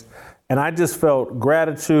experienced. And I just felt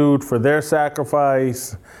gratitude for their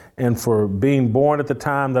sacrifice and for being born at the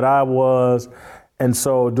time that I was. And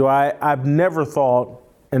so I've never thought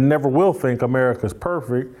and never will think America's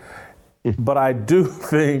perfect, but I do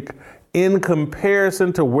think in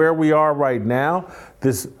comparison to where we are right now,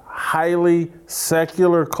 this highly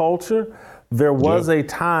secular culture, there was a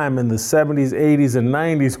time in the 70s, 80s, and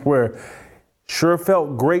 90s where sure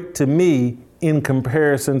felt great to me in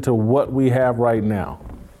comparison to what we have right now.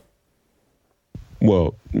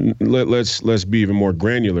 Well, let's be even more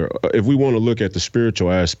granular. If we want to look at the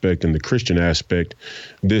spiritual aspect and the Christian aspect,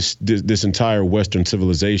 this entire Western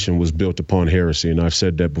civilization was built upon heresy, and I've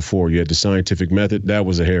said that before. You had the scientific method, that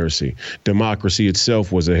was a heresy. Democracy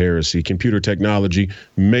itself was a heresy. Computer technology,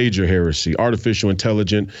 major heresy. Artificial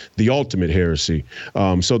intelligence, the ultimate heresy.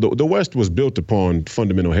 So the West was built upon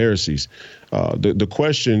fundamental heresies. The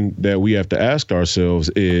question that we have to ask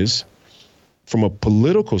ourselves is, from a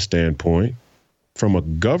political standpoint, from a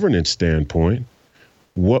governance standpoint,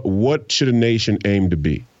 what should a nation aim to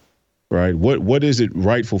be, right? What is it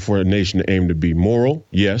rightful for a nation to aim to be? Moral,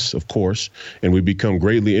 yes, of course, and we become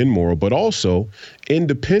greatly immoral, but also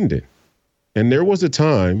independent. And there was a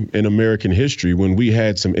time in American history when we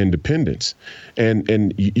had some independence,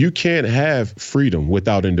 and you can't have freedom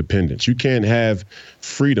without independence. You can't have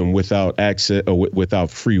freedom without access or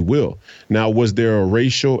without free will. Now, was there a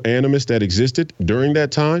racial animus that existed during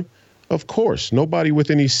that time? Of course, nobody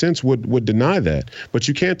with any sense would deny that. But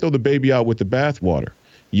you can't throw the baby out with the bathwater.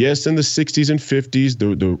 Yes, in the 60s and 50s,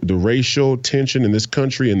 the racial tension in this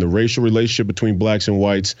country and the racial relationship between blacks and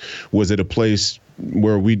whites was at a place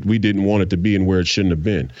where we didn't want it to be and where it shouldn't have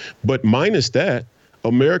been. But minus that,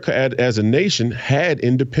 America as a nation had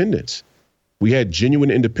independence. We had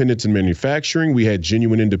genuine independence in manufacturing. We had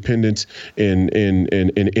genuine independence in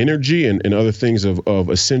energy and other things of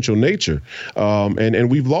essential nature.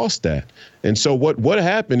 And we've lost that. And so what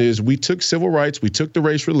happened is we took civil rights, we took the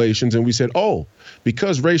race relations, and we said, oh,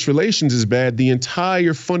 because race relations is bad, the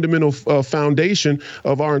entire fundamental foundation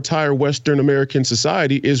of our entire Western American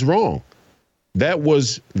society is wrong. That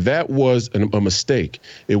was a mistake.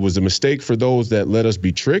 It was a mistake for those that let us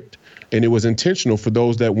be tricked, and it was intentional for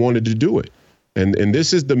those that wanted to do it. And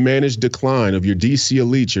this is the managed decline of your D.C.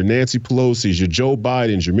 elites, your Nancy Pelosi's, your Joe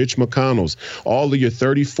Biden's, your Mitch McConnell's, all of your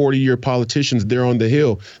 30, 40-year politicians there on the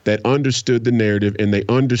Hill that understood the narrative, and they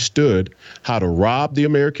understood how to rob the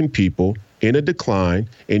American people in a decline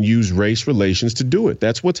and use race relations to do it.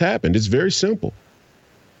 That's what's happened. It's very simple.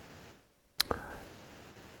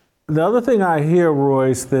 The other thing I hear,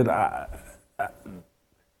 Royce, that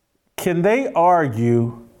can they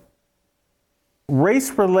argue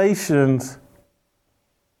race relations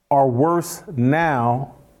are worse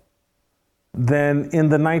now than in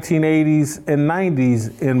the 1980s and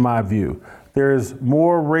 90s, in my view? There's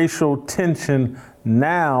more racial tension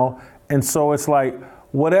now. And so it's like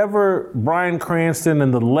whatever Bryan Cranston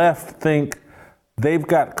and the left think they've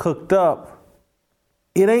got cooked up,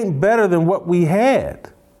 it ain't better than what we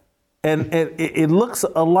had. And it looks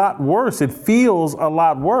a lot worse. It feels a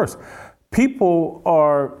lot worse. People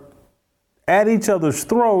are at each other's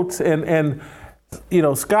throats, and you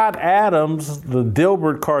know, Scott Adams, the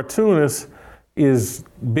Dilbert cartoonist, is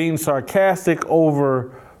being sarcastic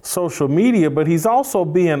over social media, but he's also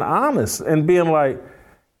being honest and being like,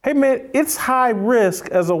 hey man, it's high risk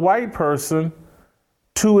as a white person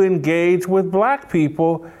to engage with black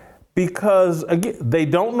people because, again, they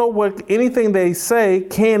don't know what anything they say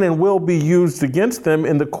can and will be used against them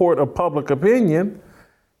in the court of public opinion.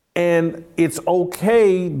 And it's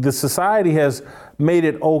okay, the society has made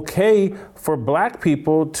it okay for black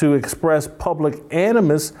people to express public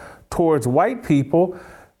animus towards white people.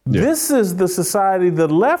 Yeah. This is the society the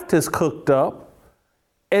left has cooked up,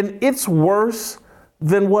 and it's worse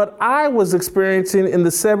than what I was experiencing in the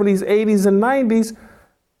 70s, 80s, and 90s.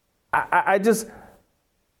 I just,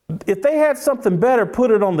 if they had something better, put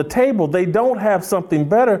it on the table. They don't have something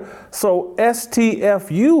better. So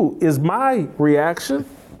STFU is my reaction.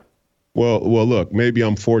 Well, look, maybe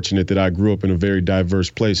I'm fortunate that I grew up in a very diverse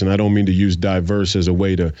place, and I don't mean to use diverse as a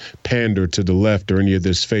way to pander to the left or any of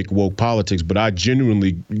this fake woke politics, but I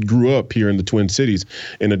genuinely grew up here in the Twin Cities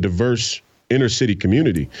in a diverse inner city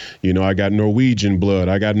community. You know, I got Norwegian blood,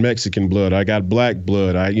 I got Mexican blood, I got black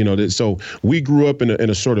blood. So we grew up in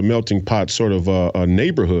a sort of melting pot, sort of a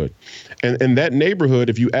neighborhood. And that neighborhood,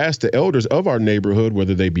 if you ask the elders of our neighborhood,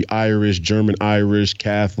 whether they be Irish, German Irish,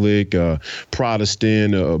 Catholic,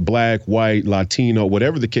 Protestant, black, white, Latino,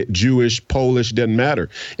 whatever the case, Jewish, Polish, doesn't matter.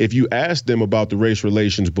 If you ask them about the race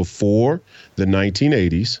relations before the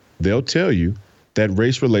 1980s, they'll tell you that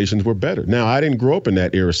race relations were better. Now, I didn't grow up in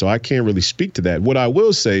that era, so I can't really speak to that. What I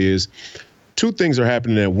will say is two things are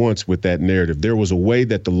happening at once with that narrative. There was a way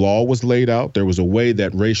that the law was laid out. There was a way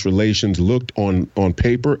that race relations looked on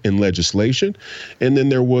paper in legislation. And then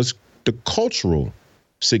there was the cultural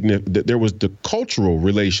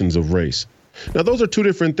relations of race. Now, those are two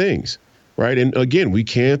different things, right? And again, we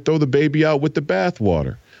can't throw the baby out with the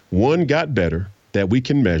bathwater. One got better that we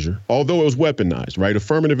can measure, although it was weaponized, right?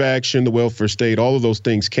 Affirmative action, the welfare state, all of those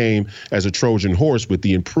things came as a Trojan horse with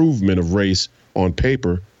the improvement of race on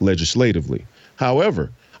paper legislatively.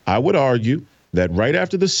 However, I would argue that right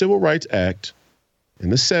after the Civil Rights Act in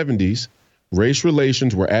the 70s, race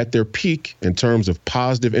relations were at their peak in terms of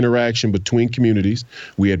positive interaction between communities.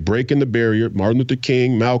 We had breaking the barrier. Martin Luther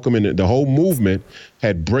King, Malcolm, and the whole movement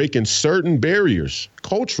had breaking certain barriers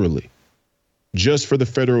culturally, just for the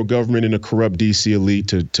federal government and a corrupt DC elite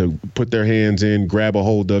to put their hands in, grab a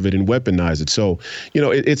hold of it, and weaponize it. So, you know,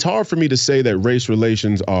 it's hard for me to say that race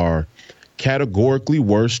relations are categorically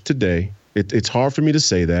worse today. It's hard for me to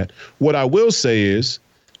say that. What I will say is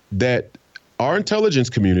that our intelligence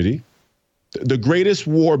community, the greatest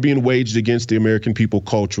war being waged against the American people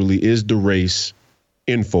culturally is the race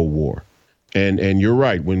info war. And you're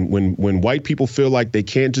right. When white people feel like they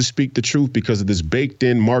can't just speak the truth because of this baked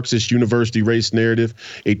in Marxist university race narrative,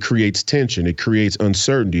 it creates tension. It creates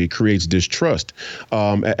uncertainty. It creates distrust.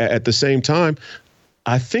 At the same time,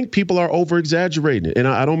 I think people are over exaggerating it. And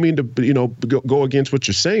I don't mean to, go against what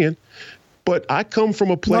you're saying, but I come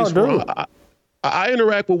from a place where I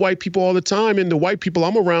interact with white people all the time, and the white people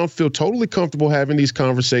I'm around feel totally comfortable having these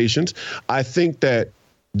conversations. I think that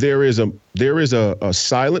there is a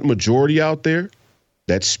silent majority out there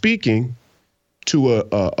that's speaking to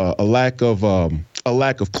a lack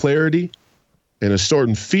of clarity and a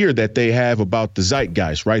certain fear that they have about the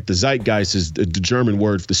zeitgeist, right? The zeitgeist is the German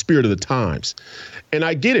word for the spirit of the times. And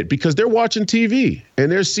I get it because they're watching TV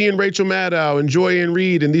and they're seeing Rachel Maddow and Joy Ann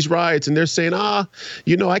Reid and these riots, and they're saying, I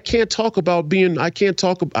can't talk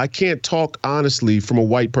honestly from a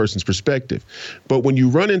white person's perspective. But when you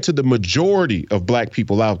run into the majority of black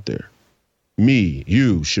people out there, me,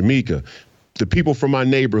 you, Shamika, the people from my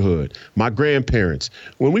neighborhood, my grandparents,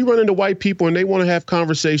 when we run into white people and they want to have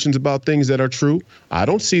conversations about things that are true, I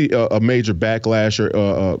don't see a major backlash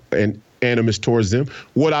or animus towards them.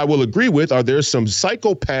 What I will agree with are there's some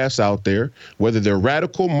psychopaths out there, whether they're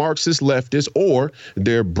radical Marxist leftists or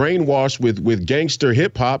they're brainwashed with gangster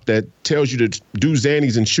hip hop that tells you to do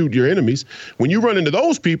Xannies and shoot your enemies. When you run into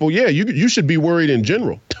those people, you should be worried in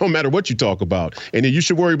general, no matter what you talk about. And then you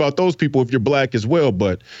should worry about those people if you're black as well.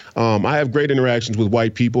 But I have great interactions with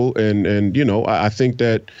white people, and I think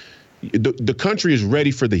that the country is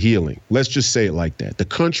ready for the healing. Let's just say it like that. The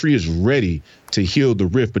country is ready to heal the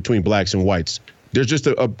rift between blacks and whites. There's just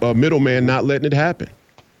a middleman not letting it happen.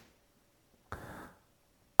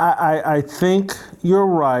 I think you're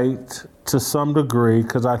right to some degree,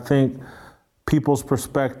 because I think people's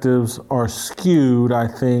perspectives are skewed, I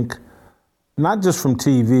think, not just from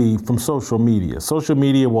TV, from social media. Social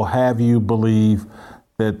media will have you believe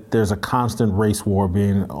that there's a constant race war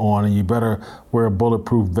being on, and you better wear a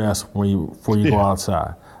bulletproof vest before you go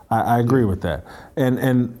outside. I agree with that.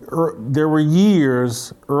 And there were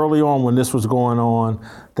years early on when this was going on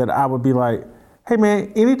that I would be like, hey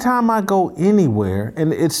man, anytime I go anywhere,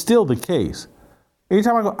 and it's still the case,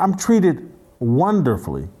 anytime I go, I'm treated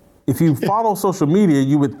wonderfully. If you follow social media,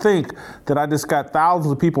 you would think that I just got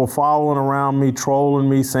thousands of people following around me, trolling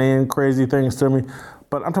me, saying crazy things to me.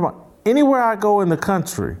 But I'm talking about anywhere I go in the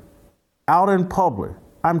country, out in public,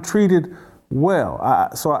 I'm treated well.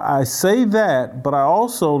 So I say that, but I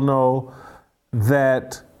also know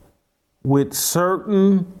that with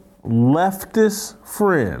certain leftist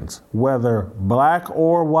friends, whether black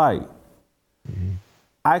or white,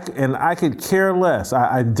 I could care less.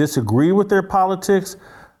 I disagree with their politics,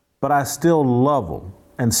 but I still love them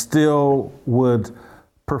and still would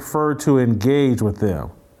prefer to engage with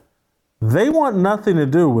them. They want nothing to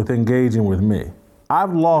do with engaging with me.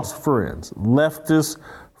 I've lost friends, leftist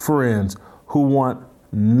friends, who want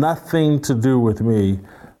nothing to do with me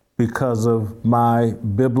because of my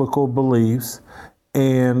biblical beliefs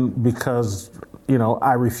and because,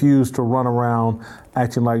 I refuse to run around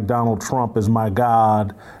acting like Donald Trump is my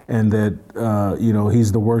God and that,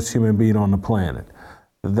 he's the worst human being on the planet.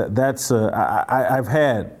 I've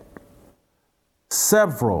had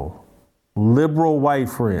several liberal white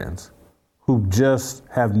friends who just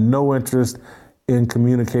have no interest in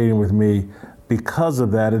communicating with me because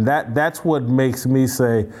of that. And that's what makes me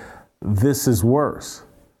say, this is worse.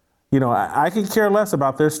 I could care less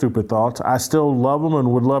about their stupid thoughts. I still love them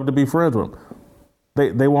and would love to be friends with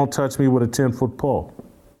them. They won't touch me with a 10-foot pole.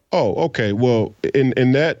 Oh, okay. Well,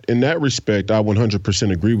 in that respect, I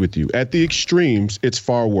 100% agree with you. At the extremes, it's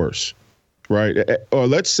far worse, right? Or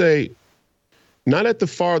let's say, not at the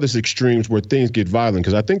farthest extremes where things get violent,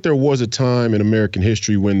 because I think there was a time in American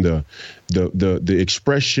history when the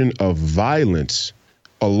expression of violence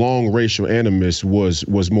along racial animus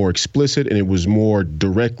was more explicit and it was more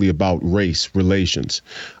directly about race relations.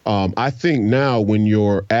 I think now when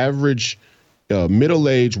your average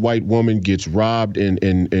middle-aged white woman gets robbed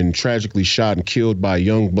and tragically shot and killed by a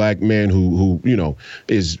young black man who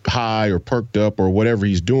is high or perked up or whatever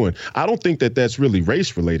he's doing, I don't think that that's really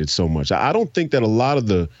race-related so much. I don't think that a lot of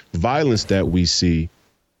the violence that we see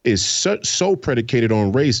is so predicated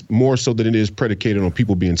on race more so than it is predicated on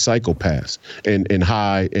people being psychopaths and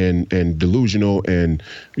high and delusional and,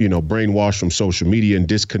 brainwashed from social media and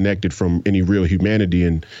disconnected from any real humanity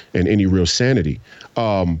and any real sanity.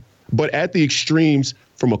 But at the extremes,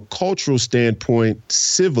 from a cultural standpoint,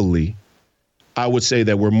 civilly, I would say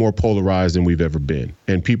that we're more polarized than we've ever been.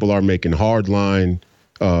 And people are making drawing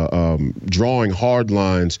hard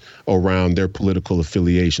lines around their political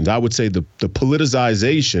affiliations. I would say the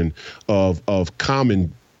politicization of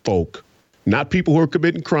common folk, not people who are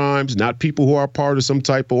committing crimes, not people who are part of some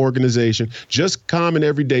type of organization, just common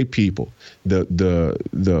everyday people. The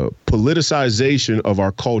politicization of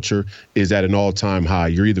our culture is at an all-time high.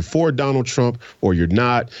 You're either for Donald Trump or you're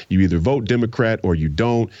not. You either vote Democrat or you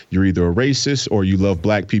don't. You're either a racist or you love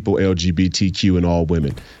black people, LGBTQ, and all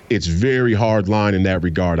women. It's very hard line in that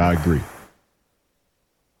regard. I agree.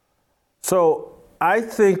 So I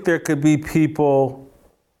think there could be people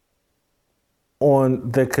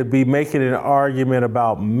that could be making an argument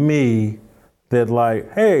about me that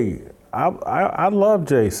like, hey, I love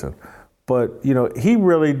Jason, but he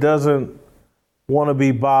really doesn't want to be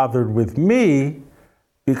bothered with me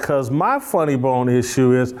because my funny bone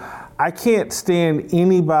issue is I can't stand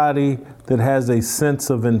anybody that has a sense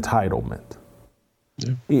of entitlement.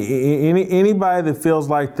 Yeah. Anybody that feels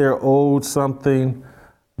like they're owed something,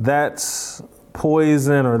 that's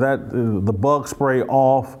poison or that the bug spray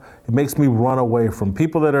off. It makes me run away from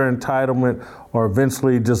people that are entitlement or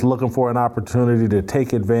eventually just looking for an opportunity to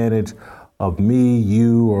take advantage of me,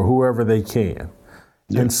 you, or whoever they can.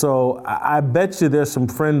 Yeah. And so I bet you there's some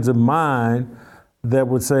friends of mine that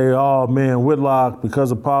would say, oh man, Whitlock,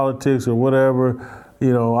 because of politics or whatever, I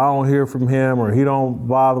don't hear from him or he don't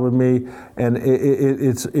bother with me. And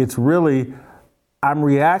it's really, I'm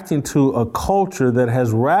reacting to a culture that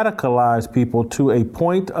has radicalized people to a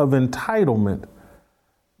point of entitlement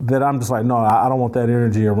that I'm just like, no, I don't want that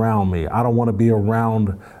energy around me. I don't want to be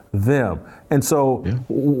around them. And so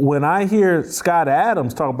when I hear Scott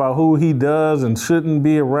Adams talk about who he does and shouldn't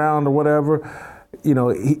be around or whatever, he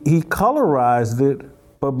colorized it,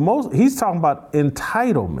 but he's talking about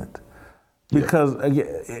entitlement because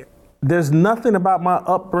there's nothing about my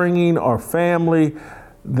upbringing or family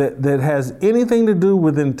that has anything to do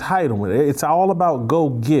with entitlement. It's all about go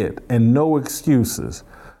get and no excuses.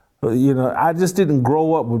 You know, I just didn't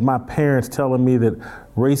grow up with my parents telling me that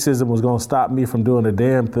racism was going to stop me from doing a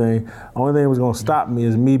damn thing. The only thing that was going to stop me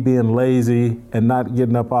is me being lazy and not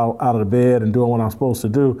getting up out of the bed and doing what I'm supposed to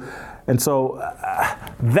do. And so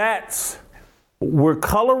we're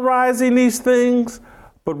colorizing these things,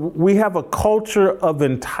 but we have a culture of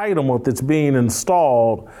entitlement that's being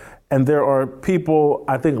installed. And there are people,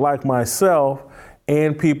 I think, like myself,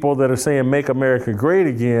 and people that are saying, make America great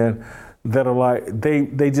again, that are like,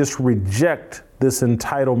 they just reject this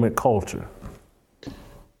entitlement culture.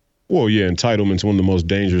 Well, yeah, entitlement's one of the most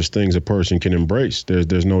dangerous things a person can embrace.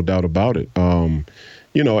 There's no doubt about it.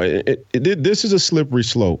 You know, this is a slippery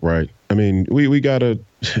slope, right? I mean, we gotta.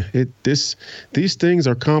 These things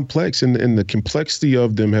are complex, and the complexity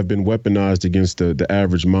of them have been weaponized against the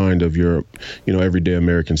average mind of your, everyday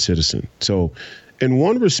American citizen. So, in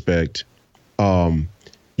one respect,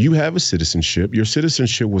 you have a citizenship. Your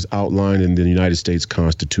citizenship was outlined in the United States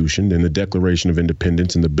Constitution, in the Declaration of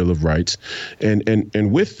Independence, and the Bill of Rights.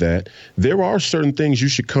 And with that, there are certain things you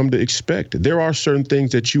should come to expect. There are certain things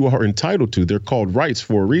that you are entitled to. They're called rights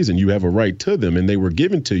for a reason. You have a right to them, and they were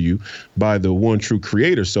given to you by the one true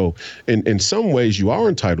creator. So in some ways, you are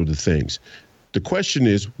entitled to things. The question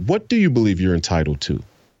is, what do you believe you're entitled to?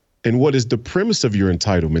 And what is the premise of your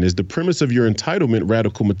entitlement? Is the premise of your entitlement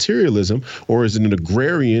radical materialism, or is it an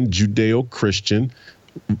agrarian Judeo-Christian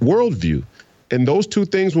worldview? And those two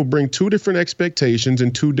things will bring two different expectations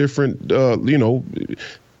and two different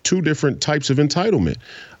types of entitlement.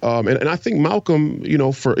 And I think Malcolm,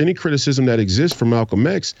 for any criticism that exists for Malcolm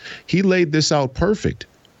X, he laid this out perfect.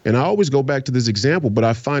 And I always go back to this example, but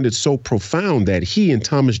I find it so profound that he and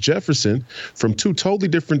Thomas Jefferson, from two totally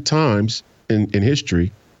different times in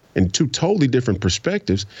history, and two totally different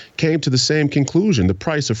perspectives, came to the same conclusion. The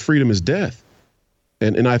price of freedom is death.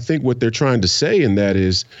 And I think what they're trying to say in that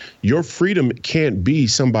is your freedom can't be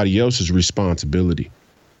somebody else's responsibility.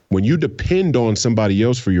 When you depend on somebody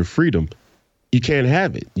else for your freedom, you can't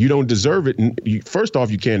have it. You don't deserve it. And first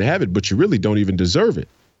off, you can't have it, but you really don't even deserve it.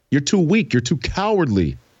 You're too weak. You're too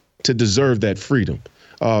cowardly to deserve that freedom.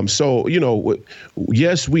 So,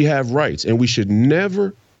 yes, we have rights, and we should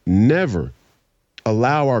never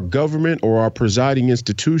allow our government or our presiding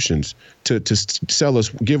institutions to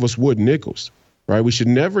give us wooden nickels, right? We should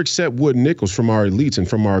never accept wooden nickels from our elites and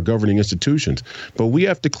from our governing institutions. But we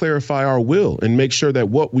have to clarify our will and make sure that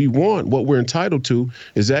what we want, what we're entitled to,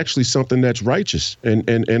 is actually something that's righteous and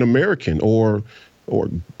American or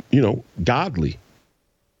godly.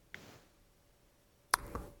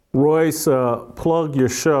 Royce, plug your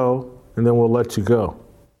show, and then we'll let you go.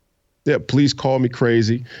 Yeah, please call me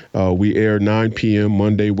crazy. We air 9 p.m.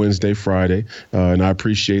 Monday, Wednesday, Friday. And I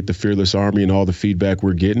appreciate the Fearless Army and all the feedback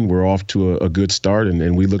we're getting. We're off to a good start,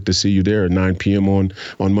 and we look to see you there at 9 p.m. on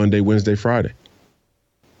Monday, Wednesday, Friday.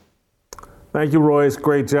 Thank you, Royce.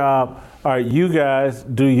 Great job. All right, you guys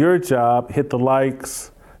do your job. Hit the likes,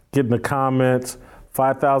 get in the comments.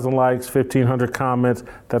 5,000 likes, 1,500 comments.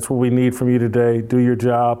 That's what we need from you today. Do your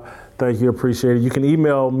job. Thank you. Appreciate it. You can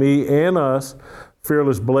email me and us,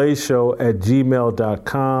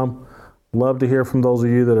 fearlessblazeshow@gmail.com. Love to hear from those of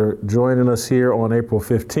you that are joining us here on April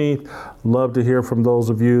 15th. Love to hear from those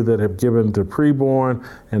of you that have given to Preborn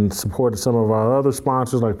and supported some of our other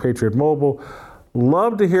sponsors like Patriot Mobile.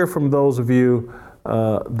 Love to hear from those of you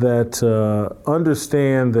that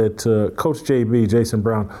understand that Coach JB, Jason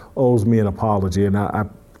Brown, owes me an apology. And I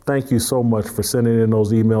thank you so much for sending in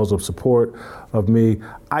those emails of support of me.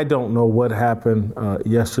 I don't know what happened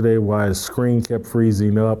yesterday, why his screen kept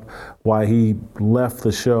freezing up, why he left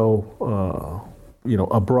the show,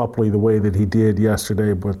 abruptly the way that he did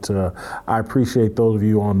yesterday. But I appreciate those of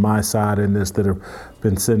you on my side in this that have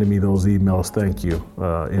been sending me those emails. Thank you.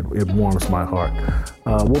 It warms my heart.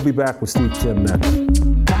 We'll be back with Steve Kim next.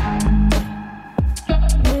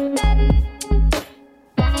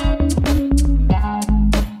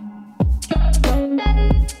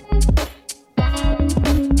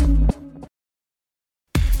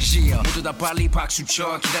 빨리 박수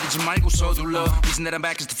쳐 기다리지 말고 서둘러 Reason that I'm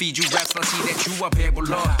back is to feed you raps I see that you are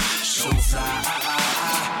배불러 So fly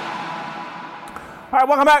All right,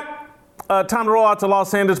 welcome back. Time to roll out to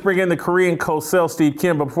Los Angeles, bring in the Korean co-sell, Steve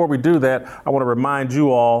Kim. But before we do that, I want to remind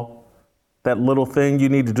you all that little thing you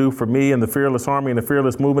need to do for me and the Fearless Army and the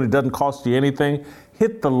Fearless Movement. It doesn't cost you anything.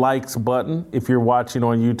 Hit the likes button if you're watching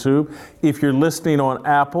on YouTube. If you're listening on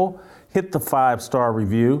Apple, hit the 5-star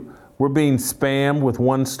review. We're being spammed with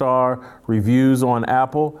 1-star reviews on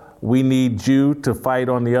Apple. We need you to fight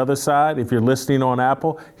on the other side. If you're listening on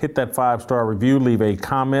Apple, hit that 5-star review, leave a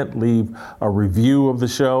comment, leave a review of the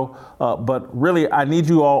show. But really, I need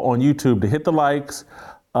you all on YouTube to hit the likes,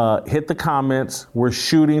 hit the comments. We're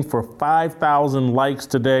shooting for 5,000 likes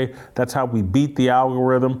today. That's how we beat the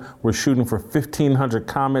algorithm. We're shooting for 1,500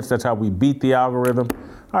 comments. That's how we beat the algorithm.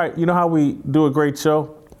 All right, you know how we do a great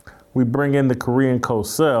show? We bring in the Korean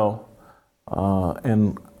Cosell,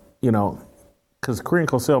 and, you know, because Korean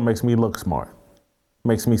Cosell makes me look smart,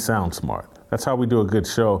 makes me sound smart. That's how we do a good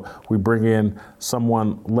show. We bring in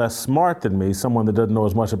someone less smart than me, someone that doesn't know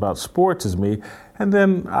as much about sports as me, and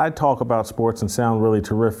then I talk about sports and sound really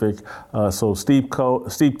terrific. So Steve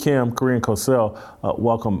Kim, Korean Cosell,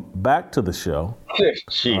 welcome back to the show.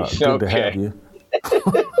 Jeez, good to have you.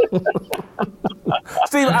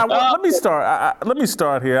 Steve, let me start. Let me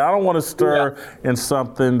start here. I don't want to stir in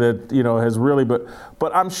something that has really, but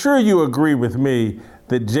I'm sure you agree with me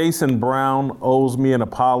that Jason Brown owes me an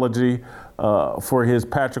apology for his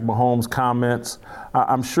Patrick Mahomes comments.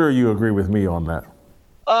 I'm sure you agree with me on that.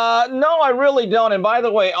 No, I really don't. And by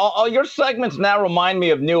the way, all your segments now remind me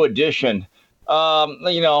of New Edition.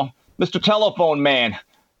 Mr. Telephone Man.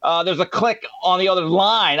 There's a click on the other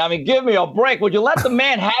line. I mean, give me a break. Would you let the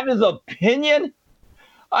man have his opinion?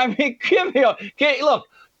 I mean, look,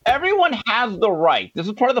 everyone has the right. This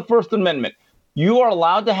is part of the First Amendment. You are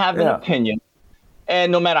allowed to have an opinion.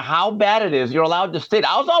 And no matter how bad it is, you're allowed to state.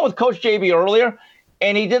 I was on with Coach JB earlier,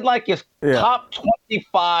 and he did like his top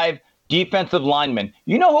 25 defensive linemen.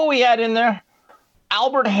 You know who he had in there?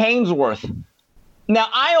 Albert Hainsworth. Now,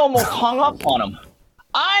 I almost hung up on him.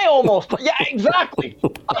 Yeah, exactly.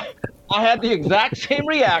 I had the exact same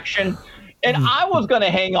reaction, and I was going to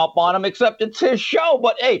hang up on him, except it's his show.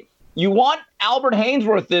 But, hey, you want Albert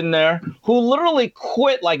Hainsworth in there, who literally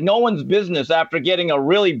quit like no one's business after getting a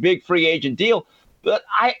really big free agent deal. But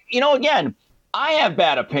again, I have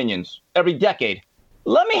bad opinions every decade.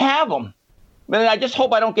 Let me have them. But I just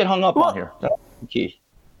hope I don't get hung up on here. That's the key.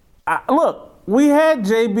 Look, we had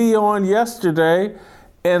JB on yesterday,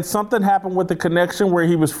 and something happened with the connection where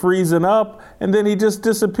he was freezing up, and then he just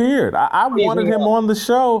disappeared. I wanted him on the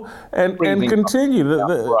show and continue.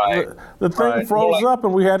 The thing froze up,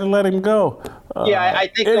 and we had to let him go.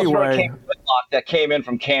 I think anyway. Whitlock that came in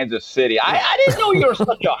from Kansas City. I didn't know you were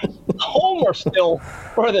such a homer still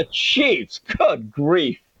for the Chiefs. Good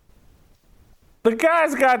grief. The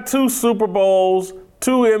guy's got 2 Super Bowls,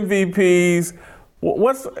 2 MVPs.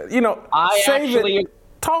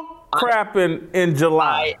 Talk crap in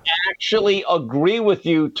July. I actually agree with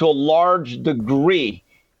you to a large degree,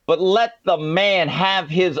 but let the man have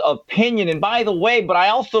his opinion. And by the way,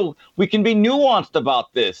 we can be nuanced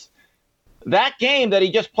about this. That game that he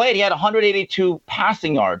just played, he had 182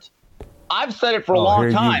 passing yards. I've said it for a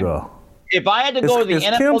long time. If I had to go to the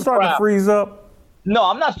NFL Kim starting to freeze up? No,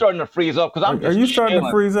 I'm not starting to freeze up because I'm just Are you starting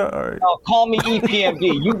chilling. to freeze up? All right. Call me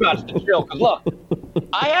EPMD. You got to chill. Because, look,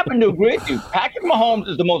 I happen to agree with you. Patrick Mahomes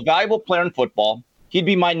is the most valuable player in football. He'd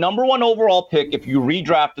be my number 1 overall pick if you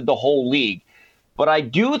redrafted the whole league. But I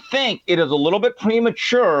do think it is a little bit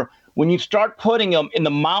premature when you start putting him in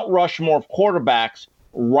the Mount Rushmore of quarterbacks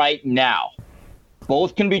right now.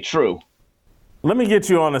 Both can be true. Let me get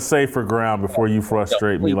you on a safer ground before you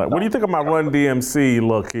frustrate me. What do you think of my Run DMC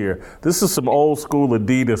look here? This is some old school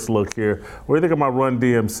Adidas look here. What do you think of my Run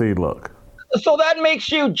DMC look? So that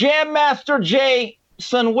makes you Jam Master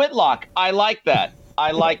Jason Whitlock. I like that.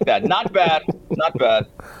 Not bad. Not bad.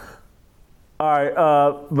 All right.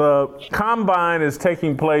 The Combine is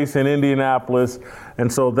taking place in Indianapolis,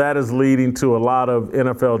 and so that is leading to a lot of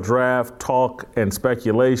NFL draft talk and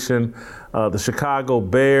speculation. The Chicago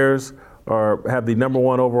Bears have the number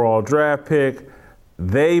 1 overall draft pick.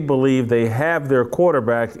 They believe they have their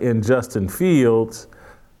quarterback in Justin Fields.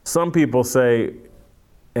 Some people say,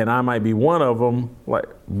 and I might be one of them, like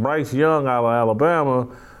Bryce Young out of Alabama,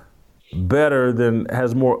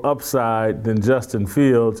 has more upside than Justin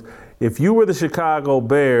Fields. If you were the Chicago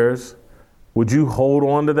Bears, would you hold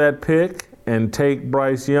on to that pick and take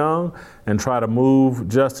Bryce Young and try to move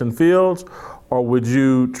Justin Fields? Or would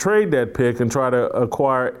you trade that pick and try to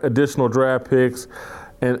acquire additional draft picks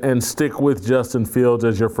and stick with Justin Fields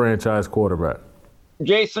as your franchise quarterback?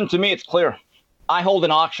 Jason, to me, it's clear. I hold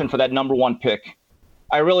an auction for that number 1 pick.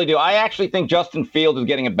 I really do. I actually think Justin Fields is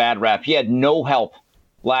getting a bad rap. He had no help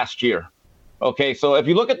last year. Okay, so if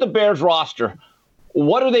you look at the Bears roster,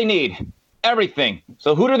 what do they need? Everything.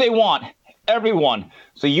 So who do they want? Everyone.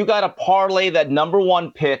 So you got to parlay that number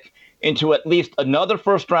 1 pick into at least another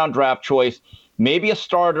first-round draft choice, maybe a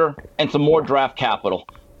starter, and some more draft capital.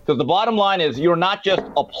 Because the bottom line is you're not just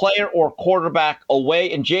a player or quarterback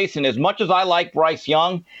away. And Jason, as much as I like Bryce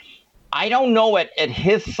Young, I don't know at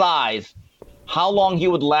his size how long he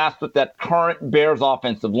would last with that current Bears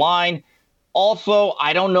offensive line. Also,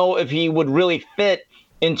 I don't know if he would really fit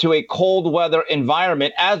into a cold weather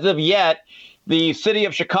environment. As of yet, the city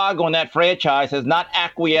of Chicago and that franchise has not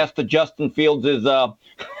acquiesced to Justin Fields' his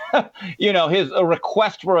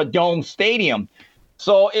request for a dome stadium.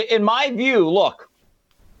 So in my view, look,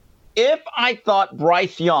 if I thought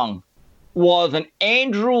Bryce Young was an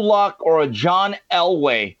Andrew Luck or a John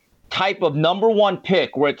Elway type of number one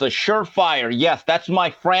pick where it's a surefire, yes, that's my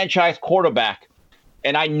franchise quarterback,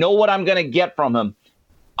 and I know what I'm going to get from him,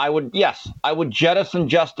 I would jettison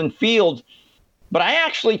Justin Fields. But I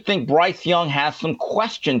actually think Bryce Young has some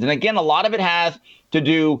questions. And again, a lot of it has to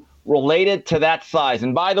do related to that size.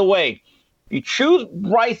 And by the way, you choose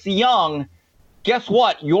Bryce Young, guess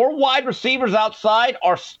what? Your wide receivers outside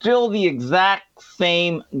are still the exact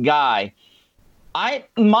same guy.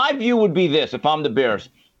 My view would be this, if I'm the Bears.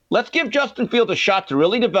 Let's give Justin Fields a shot to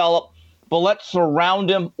really develop, but let's surround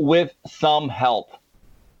him with some help.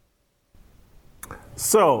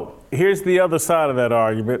 So here's the other side of that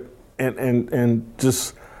argument, and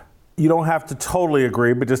just, you don't have to totally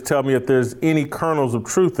agree, but just tell me if there's any kernels of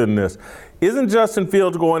truth in this. Isn't Justin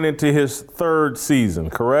Fields going into his third season,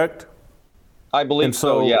 correct? I believe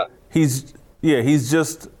so, yeah. He's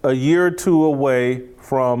just a year or two away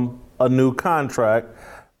from a new contract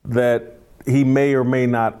that he may or may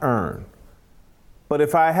not earn. But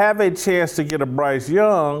if I have a chance to get a Bryce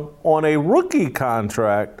Young on a rookie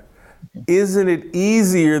contract, isn't it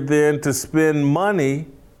easier then to spend money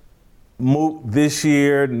this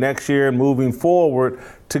year, next year, and moving forward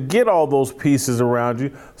to get all those pieces around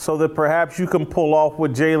you so that perhaps you can pull off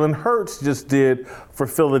what Jalen Hurts just did for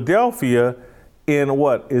Philadelphia in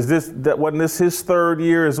wasn't this his third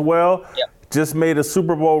year as well? Yep. Just made a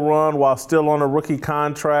Super Bowl run while still on a rookie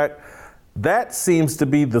contract. That seems to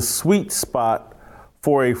be the sweet spot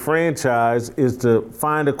for a franchise, is to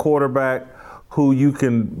find a quarterback who you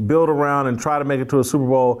can build around and try to make it to a Super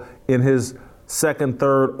Bowl in his second,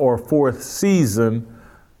 third, or fourth season,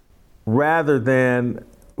 rather than,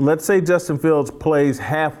 let's say Justin Fields plays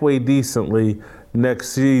halfway decently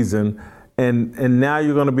next season, and now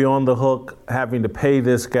you're going to be on the hook having to pay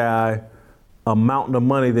this guy a mountain of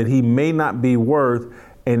money that he may not be worth,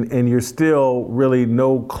 and you're still really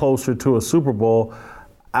no closer to a Super Bowl.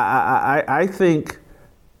 I think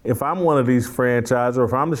if I'm one of these franchises, or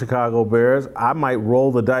if I'm the Chicago Bears, I might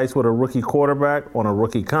roll the dice with a rookie quarterback on a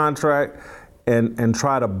rookie contract and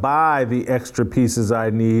try to buy the extra pieces I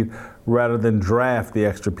need rather than draft the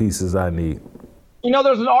extra pieces I need.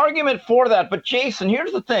 There's an argument for that. But, Jason,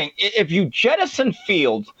 here's the thing. If you jettison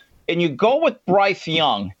Fields and you go with Bryce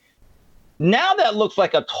Young, now that looks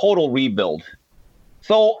like a total rebuild.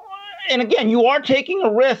 So, and again, you are taking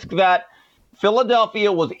a risk that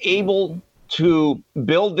Philadelphia was able to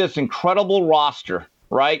build this incredible roster,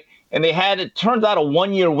 right? And they had, it turns out, a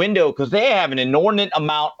one-year window because they have an inordinate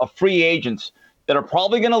amount of free agents that are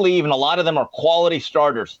probably going to leave, and a lot of them are quality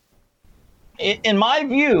starters. In my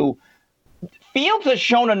view, Fields has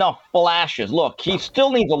shown enough flashes. Look, he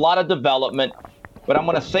still needs a lot of development, but I'm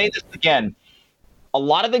going to say this again. A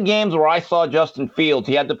lot of the games where I saw Justin Fields,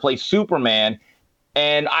 he had to play Superman,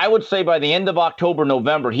 and I would say by the end of October,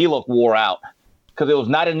 November, he looked wore out because it was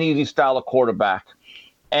not an easy style of quarterback.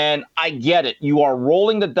 And I get it. You are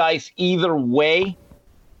rolling the dice either way.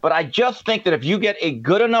 But I just think that if you get a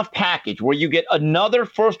good enough package where you get another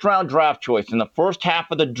first-round draft choice in the first half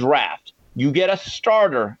of the draft, you get a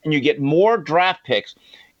starter, and you get more draft picks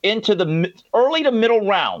into the early to middle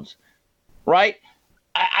rounds, right?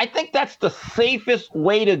 I think that's the safest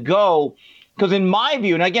way to go because in my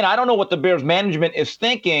view, and again, I don't know what the Bears management is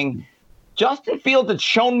thinking, Justin Fields has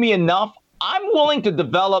shown me enough. I'm willing to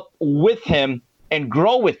develop with him and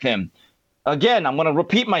grow with him. Again, I'm going to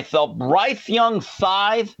repeat myself. Bryce Young's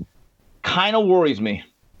size kind of worries me.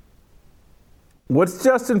 What's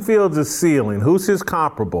Justin Fields' ceiling? Who's his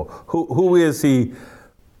comparable? Who is he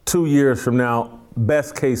 2 years from now,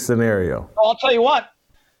 best case scenario? I'll tell you what.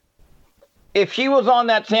 If he was on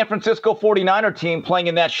that San Francisco 49er team playing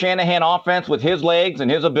in that Shanahan offense with his legs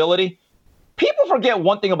and his ability, people forget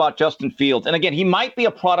one thing about Justin Fields. And again, he might be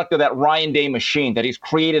a product of that Ryan Day machine that he's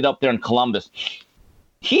created up there in Columbus.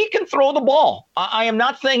 He can throw the ball. I am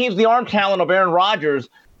not saying he's the arm talent of Aaron Rodgers,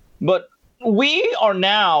 but we are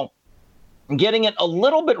now getting it a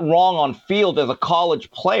little bit wrong on Fields as a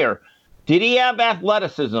college player. Did he have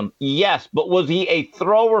athleticism? Yes. But was he a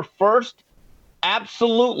thrower first?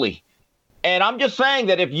 Absolutely. And I'm just saying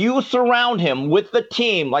that if you surround him with the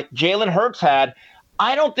team like Jalen Hurts had,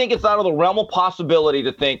 I don't think it's out of the realm of possibility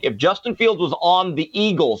to think if Justin Fields was on the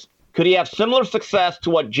Eagles, could he have similar success to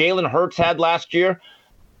what Jalen Hurts had last year?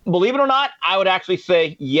 Believe it or not, I would actually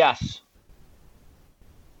say yes.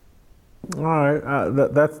 All right,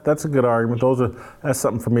 that's a good argument. That's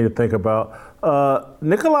something for me to think about.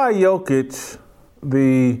 Nikola Jokic,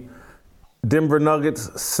 the Denver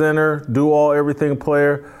Nuggets center, do-all everything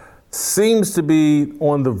player, seems to be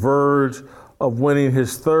on the verge of winning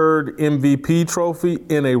his third MVP trophy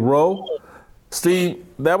in a row. Steve,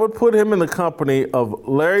 that would put him in the company of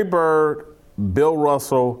Larry Bird, Bill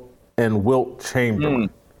Russell, and Wilt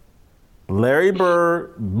Chamberlain. Larry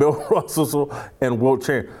Bird, Bill Russell, and Wilt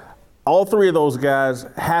Chamberlain. All three of those guys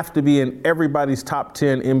have to be in everybody's top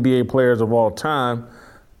 10 NBA players of all time.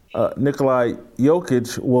 Nikola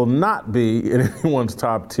Jokic will not be in anyone's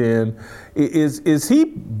top 10. Is he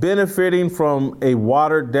benefiting from a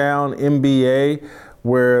watered-down NBA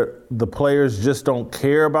where the players just don't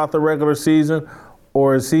care about the regular season,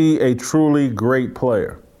 or is he a truly great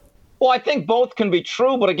player? Well, I think both can be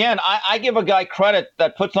true, but again, I give a guy credit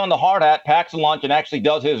that puts on the hard hat, packs a lunch, and actually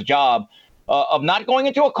does his job of not going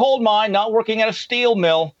into a coal mine, not working at a steel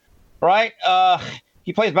mill, right?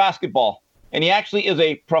 He plays basketball, and he actually is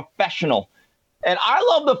a professional. And I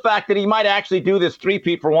love the fact that he might actually do this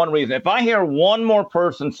three-peat for one reason. If I hear one more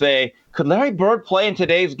person say, could Larry Bird play in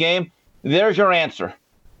today's game? There's your answer.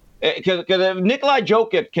 Because if Nikola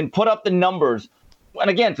Jokic can put up the numbers, and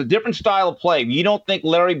again, it's a different style of play. You don't think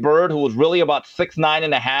Larry Bird, who was really about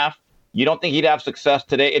 6'9.5", you don't think he'd have success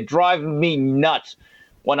today? It drives me nuts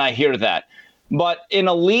when I hear that. But in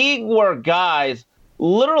a league where guys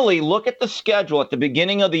literally look at the schedule at the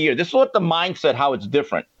beginning of the year, this is what the mindset, how it's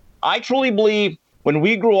different. I truly believe when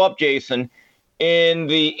we grew up, Jason, in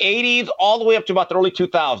the 80s all the way up to about the early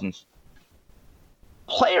 2000s,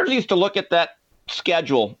 players used to look at that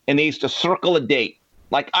schedule and they used to circle a date.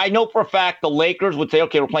 Like, I know for a fact the Lakers would say,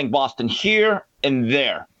 okay, we're playing Boston here and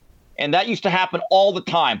there. And that used to happen all the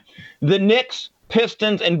time. The Knicks,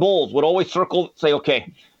 Pistons, and Bulls would always circle, say,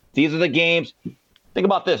 okay, these are the games. Think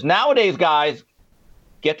about this. Nowadays, guys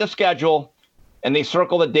get the schedule, and they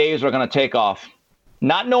circle the days they're going to take off.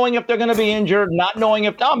 Not knowing if they're going to be injured, not knowing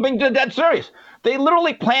if – no, I'm being dead serious. They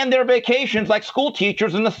literally plan their vacations like school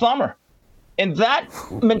teachers in the summer. And that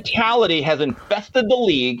mentality has infested the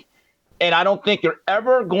league. And I don't think you're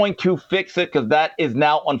ever going to fix it because that is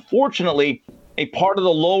now, unfortunately, a part of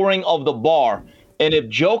the lowering of the bar. And if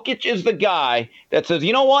Jokic is the guy that says,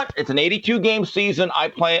 you know what, it's an 82-game season, I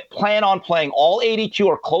plan on playing all 82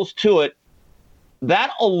 or close to it,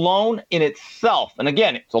 that alone in itself, and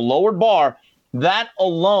again, it's a lowered bar, that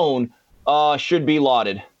alone should be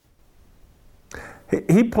lauded.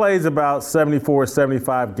 He plays about 74,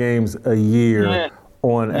 75 games a year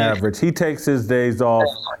on average. He takes his days off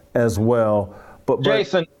as well. But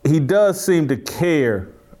Jason, he does seem to care.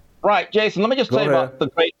 Right, Jason, let me just say about the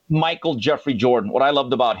great Michael Jeffrey Jordan, what I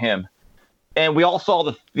loved about him. And we all saw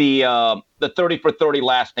the 30 for 30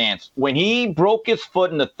 Last Dance. When he broke his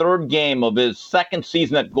foot in the third game of his second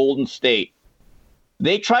season at Golden State,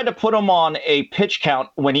 they tried to put him on a pitch count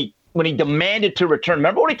when he demanded to return.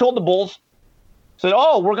 Remember what he told the Bulls? He said,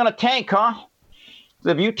 oh, we're going to tank, huh?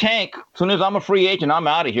 Said, if you tank, as soon as I'm a free agent, I'm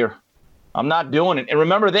out of here. I'm not doing it. And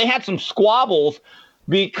remember, they had some squabbles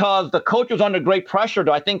because the coach was under great pressure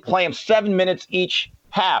to, I think, play him 7 minutes each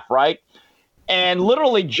half, right? And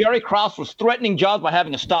literally, Jerry Krause was threatening jobs by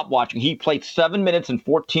having a stopwatch, and he played 7 minutes and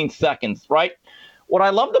 14 seconds, right? What I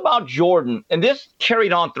loved about Jordan, and this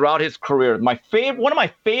carried on throughout his career, one of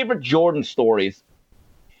my favorite Jordan stories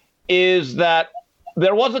is that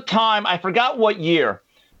there was a time, I forgot what year,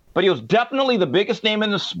 but he was definitely the biggest name in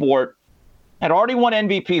the sport, had already won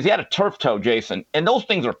MVPs. He had a turf toe, Jason, and those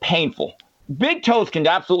things are painful. Big toes can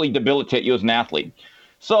absolutely debilitate you as an athlete.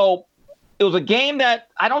 So it was a game that,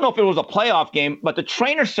 I don't know if it was a playoff game, but the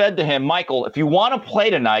trainer said to him, Michael, if you want to play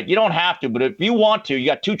tonight, you don't have to, but if you want to, you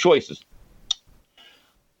got two choices.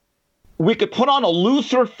 We could put on a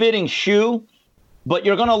looser fitting shoe, but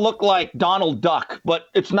you're going to look like Donald Duck, but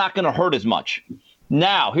it's not going to hurt as much.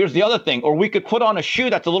 Now, here's the other thing. Or we could put on a shoe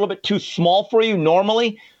that's a little bit too small for you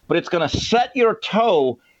normally, but it's going to set your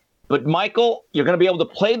toe. But, Michael, you're going to be able to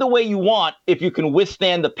play the way you want if you can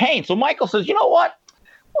withstand the pain. So Michael says, you know what?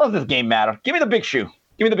 What does this game matter? Give me the big shoe.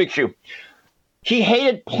 Give me the big shoe. He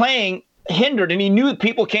hated playing hindered, and he knew that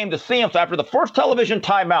people came to see him. So after the first television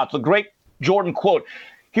timeout, it's a great Jordan quote,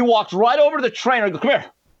 he walks right over to the trainer and goes, come here,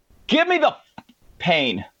 give me the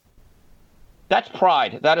pain. That's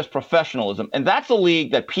pride. That is professionalism. And that's a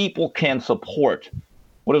league that people can support.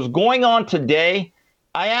 What is going on today,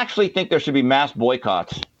 I actually think there should be mass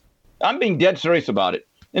boycotts. I'm being dead serious about it.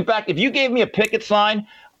 In fact, if you gave me a picket sign,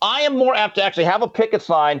 I am more apt to actually have a picket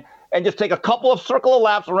sign and just take a couple of circle of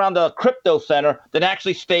laps around the crypto center than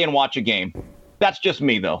actually stay and watch a game. That's just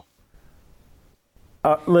me, though.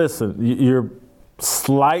 Listen, you're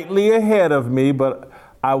slightly ahead of me, but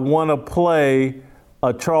I want to play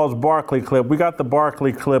a Charles Barkley clip. We got the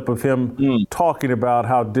Barkley clip of him talking about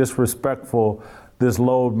how disrespectful this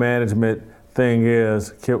load management thing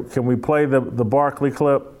is. Can we play the Barkley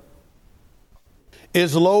clip?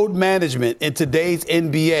 Is load management in today's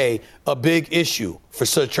NBA a big issue for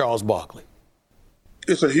Sir Charles Barkley?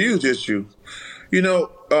 It's a huge issue. You know,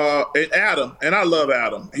 and Adam, and I love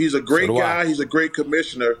Adam. He's a great guy. He's a great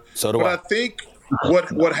commissioner. So do but I. I think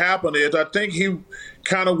what happened is I think he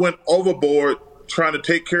kind of went overboard trying to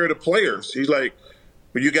take care of the players. He's like,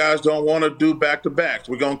 well, you guys don't want to do back-to-backs.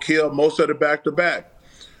 We're going to kill most of the back-to-back.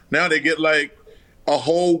 Now they get like a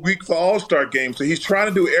whole week for All-Star games. So he's trying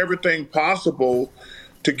to do everything possible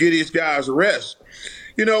to get these guys rest.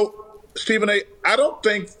 You know, Stephen A., I don't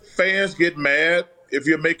think fans get mad if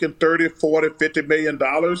you're making $30, $40, $50 million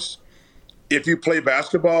if you play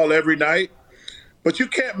basketball every night. But you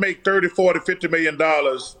can't make $30, $40, $50 million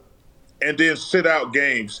and then sit out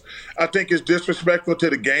games. I think it's disrespectful to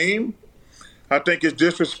the game. I think it's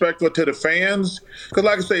disrespectful to the fans. Because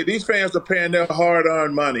like I say, these fans are paying their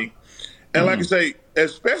hard-earned money. And like I say,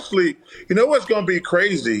 especially, you know what's going to be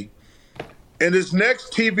crazy? In this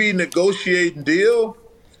next TV negotiating deal,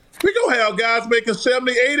 we're going to have guys making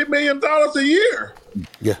 $70, $80 million a year.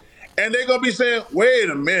 Yeah. And they're going to be saying, wait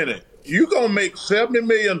a minute, you're going to make $70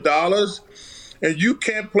 million and you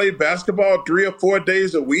can't play basketball 3 or 4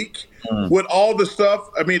 days a week with all the stuff.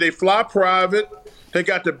 I mean, they fly private. They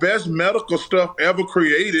got the best medical stuff ever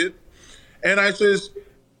created. And I says,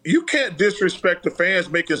 you can't disrespect the fans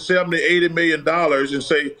making $70, $80 million and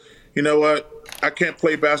say, you know what, I can't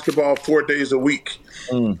play basketball 4 days a week.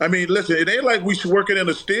 I mean, listen, it ain't like we should working in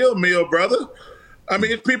a steel mill, brother. I mean,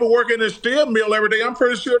 it's people working in a steel mill every day. I'm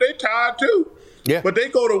pretty sure they tired too. Yeah. But they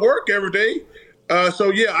go to work every day. So,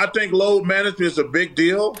 yeah, I think load management is a big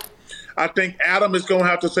deal. I think Adam is going to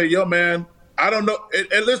have to say, yo, man, I don't know.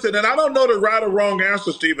 And listen, and I don't know the right or wrong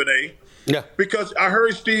answer, Stephen A. Yeah. Because I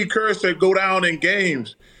heard Steve Kerr say go down in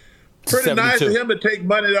games. Pretty 72. nice of him to take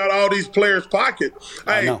money out of all these players' pockets.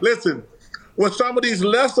 Hey, listen, when some of these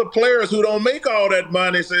lesser players who don't make all that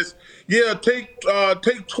money says, yeah, take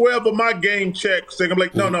 12 of my game checks. And I'm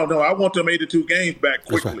like, no, I want them 82 games back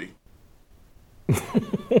quickly.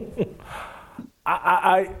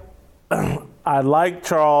 I like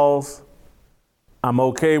Charles. I'm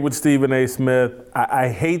okay with Stephen A. Smith. I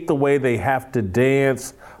hate the way they have to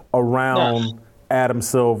dance around Adam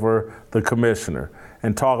Silver, the commissioner,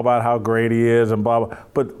 and talk about how great he is and blah, blah.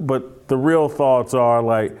 But the real thoughts are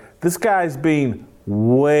like, this guy's being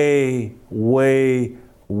way, way,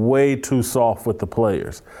 way too soft with the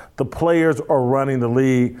players. The players are running the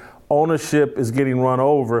league. Ownership is getting run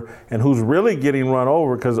over. And who's really getting run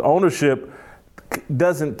over, because ownership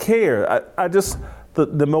doesn't care.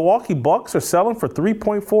 The Milwaukee Bucks are selling for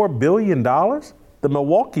 $3.4 billion. The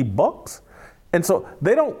Milwaukee Bucks. And so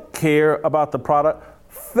they don't care about the product.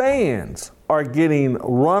 Fans are getting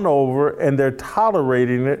run over and they're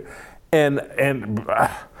tolerating it. And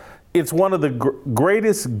it's one of the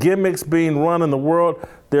greatest gimmicks being run in the world.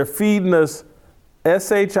 They're feeding us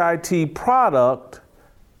SHIT product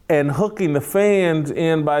and hooking the fans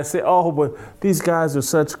in by saying, oh, but these guys are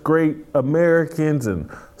such great Americans and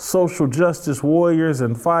social justice warriors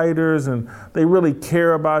and fighters, and they really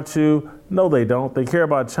care about you. No, they don't. They care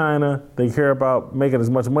about China. They care about making as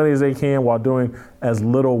much money as they can while doing as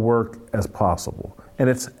little work as possible. And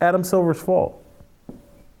it's Adam Silver's fault.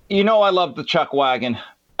 You know, I love the Chuck Wagon.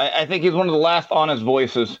 I think he's one of the last honest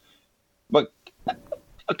voices. But,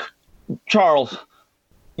 Charles,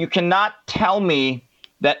 you cannot tell me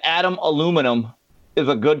that Adam Aluminum is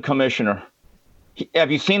a good commissioner.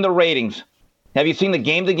 Have you seen the ratings? Have you seen the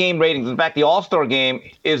game-to-game ratings? In fact, the All-Star game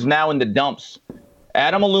is now in the dumps.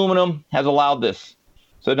 Adam Aluminum has allowed this.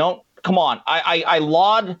 So come on. I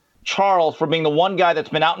laud Charles for being the one guy that's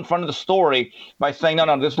been out in front of the story by saying,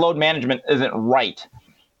 no, this load management isn't right.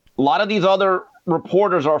 A lot of these other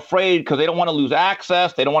reporters are afraid because they don't want to lose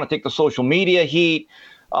access. They don't want to take the social media heat.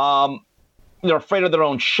 They're afraid of their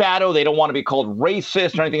own shadow. They don't want to be called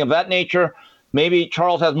racist or anything of that nature. Maybe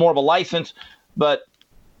Charles has more of a license, but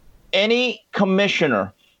any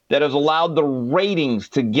commissioner that has allowed the ratings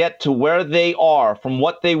to get to where they are from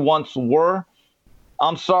what they once were,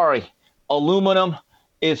 I'm sorry, Aluminum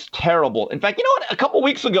is terrible. In fact, you know what? A couple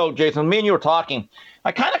weeks ago, Jason, me and you were talking.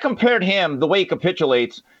 I kind of compared him, the way he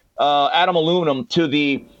capitulates, Adam Aluminum, to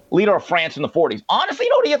the leader of France in the 40s. Honestly,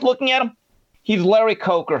 you know what he is looking at him? He's Larry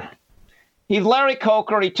Coker. He's Larry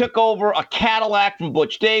Coker. He took over a Cadillac from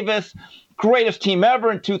Butch Davis. Greatest team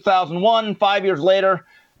ever in 2001. 5 years later,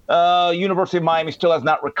 University of Miami still has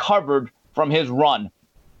not recovered from his run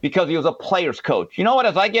because he was a player's coach. You know what?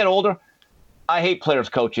 As I get older, I hate players'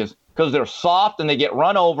 coaches because they're soft and they get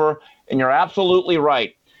run over. And you're absolutely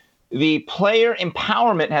right. The player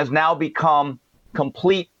empowerment has now become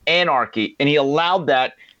complete anarchy. And he allowed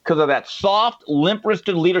that because of that soft,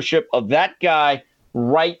 limp-wristed leadership of that guy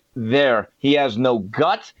right there. He has no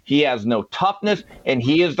guts. He has no toughness. And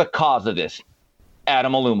he is the cause of this.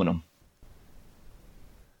 Adam Aluminum.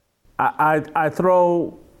 I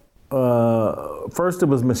throw, first it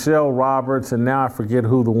was Michelle Roberts, and now I forget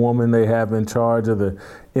who the woman they have in charge of the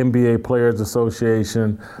NBA Players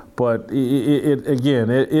Association. But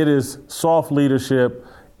it is soft leadership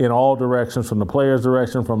in all directions, from the players'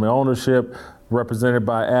 direction, from the ownership, represented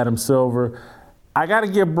by Adam Silver. I got to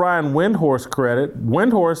give Brian Windhorst credit.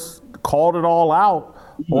 Windhorst called it all out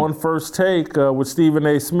on First Take with Stephen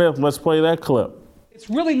A. Smith. Let's play that clip. It's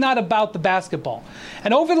really not about the basketball.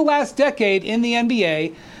 And over the last decade in the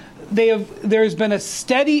NBA, there's been a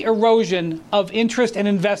steady erosion of interest and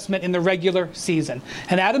investment in the regular season.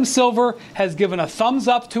 And Adam Silver has given a thumbs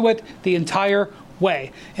up to it the entire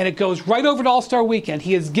way. And it goes right over to All-Star Weekend.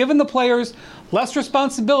 He has given the players less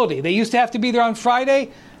responsibility. They used to have to be there on Friday.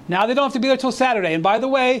 Now they don't have to be there till Saturday. And by the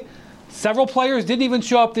way, several players didn't even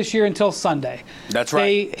show up this year until Sunday. That's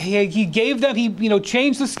right. He gave them, he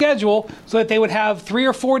changed the schedule so that they would have 3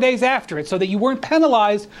 or 4 days after it, so that you weren't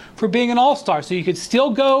penalized for being an all-star. So you could still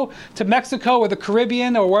go to Mexico or the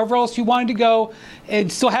Caribbean or wherever else you wanted to go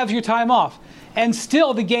and still have your time off. And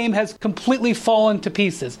still the game has completely fallen to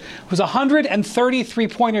pieces. It was 130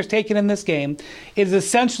 three-pointers taken in this game. It is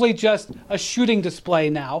essentially just a shooting display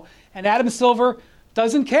now. And Adam Silver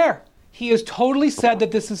doesn't care. He has totally said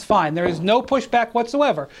that this is fine. There is no pushback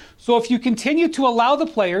whatsoever. So if you continue to allow the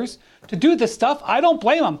players to do this stuff, I don't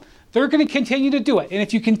blame them. They're going to continue to do it. And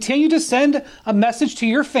if you continue to send a message to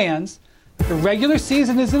your fans, the regular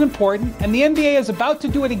season isn't important, and the NBA is about to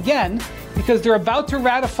do it again because they're about to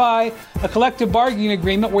ratify a collective bargaining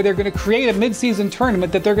agreement where they're going to create a midseason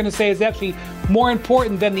tournament that they're going to say is actually more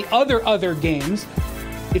important than the other games.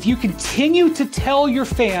 If you continue to tell your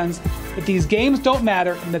fans that these games don't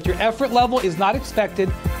matter and that your effort level is not expected,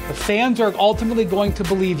 the fans are ultimately going to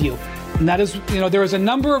believe you. And that is, there is a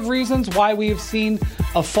number of reasons why we have seen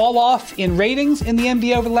a fall off in ratings in the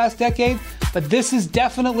NBA over the last decade, but this is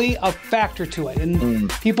definitely a factor to it. And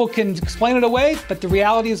people can explain it away, but the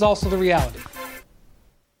reality is also the reality.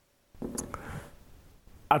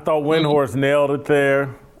 I thought Windhorst nailed it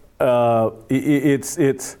there.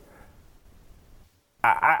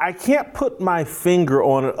 I can't put my finger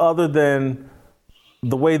on it other than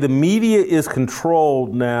the way the media is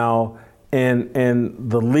controlled now, and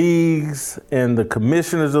the leagues and the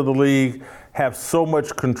commissioners of the league have so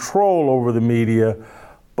much control over the media.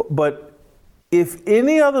 But if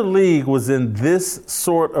any other league was in this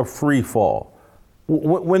sort of free fall,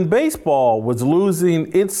 when baseball was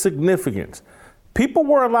losing its significance, people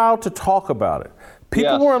were allowed to talk about it.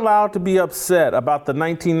 People were allowed to be upset about the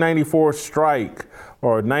 1994 strike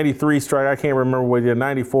or 93 strike. I can't remember what year,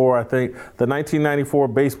 94, I think, the 1994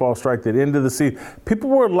 baseball strike that ended the season. People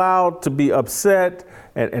were allowed to be upset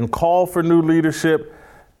and call for new leadership.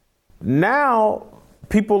 Now,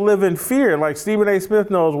 people live in fear. Like Stephen A. Smith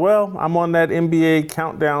knows, well, I'm on that NBA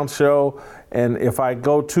countdown show, and if I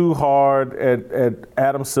go too hard at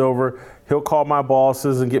Adam Silver, he'll call my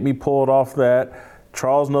bosses and get me pulled off that.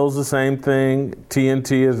 Charles knows the same thing.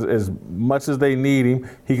 TNT, as much as they need him,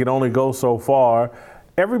 he can only go so far.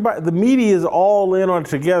 Everybody, the media is all in on it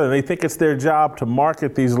together. They think it's their job to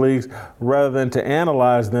market these leagues rather than to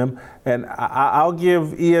analyze them. And I'll give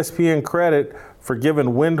ESPN credit for giving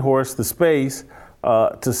Windhorst the space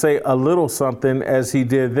to say a little something as he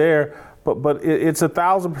did there. But it's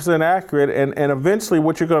 1,000% accurate. And eventually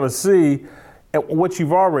what you're going to see, and what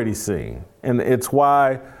you've already seen, and it's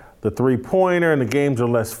why the three-pointer and the games are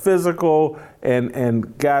less physical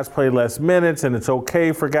and guys play less minutes, and it's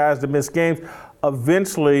okay for guys to miss games.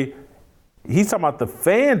 Eventually, he's talking about the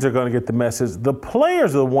fans are going to get the message. The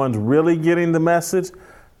players are the ones really getting the message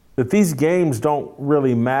that these games don't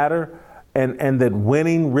really matter and that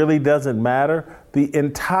winning really doesn't matter. The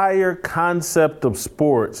entire concept of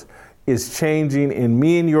sports is changing in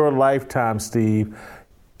me and your lifetime, Steve.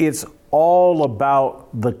 It's all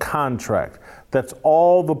about the contract. That's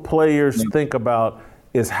all the players think about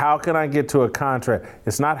is how can I get to a contract?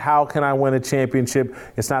 It's not how can I win a championship.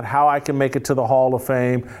 It's not how I can make it to the Hall of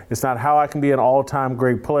Fame. It's not how I can be an all-time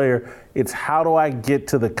great player. It's how do I get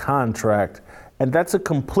to the contract? And that's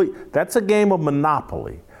a game of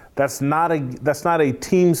Monopoly. That's not a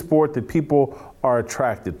team sport that people are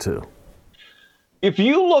attracted to. If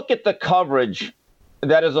you look at the coverage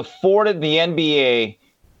that is afforded the NBA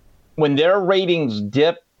when their ratings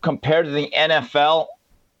dip compared to the NFL,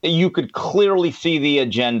 you could clearly see the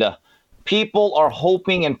agenda. People are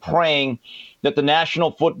hoping and praying that the National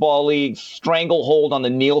Football League's stranglehold on the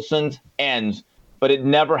Nielsen's ends, but it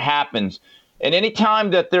never happens. And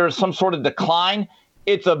anytime that there's some sort of decline,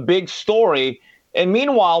 it's a big story. And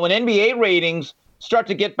meanwhile, when NBA ratings start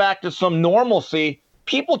to get back to some normalcy,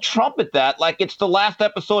 people trumpet that like it's the last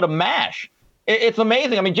episode of MASH. It's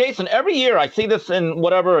amazing. I mean, Jason, every year I see this in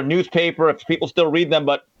whatever, a newspaper, if people still read them,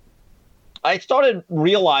 but I started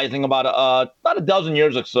realizing about a dozen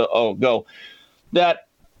years ago that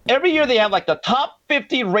every year they have like the top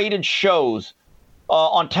 50 rated shows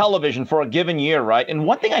on television for a given year, right? And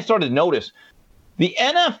one thing I started to notice, the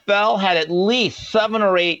NFL had at least 7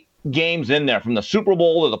 or 8 games in there, from the Super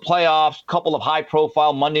Bowl to the playoffs, a couple of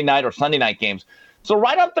high-profile Monday night or Sunday night games. So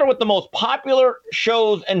right up there with the most popular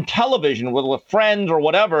shows in television, with Friends or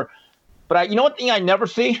whatever. But you know what thing I never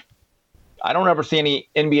see? I don't ever see any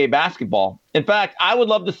NBA basketball. In fact, I would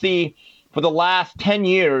love to see, for the last 10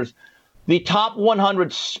 years, the top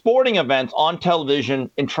 100 sporting events on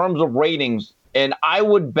television in terms of ratings. And I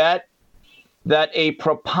would bet that a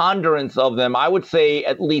preponderance of them, I would say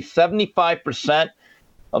at least 75%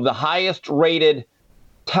 of the highest rated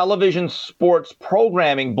television sports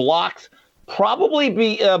programming blocks probably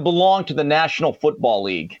belong to the National Football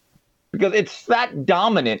League, because it's that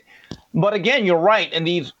dominant. But again, you're right. And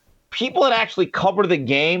these people that actually cover the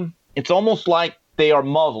game, it's almost like they are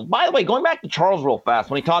muzzled. By the way, going back to Charles real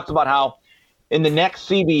fast, when he talks about how in the next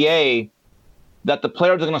CBA that the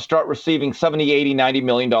players are going to start receiving $70, $80, $90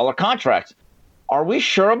 million contracts. Are we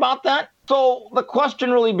sure about that? So the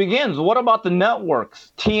question really begins, what about the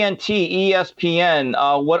networks, TNT, ESPN,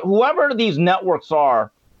 whoever these networks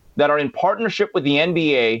are that are in partnership with the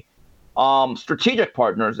NBA, strategic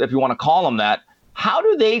partners, if you want to call them that, how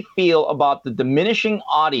do they feel about the diminishing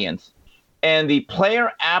audience and the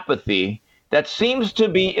player apathy that seems to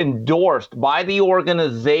be endorsed by the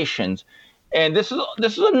organizations? And this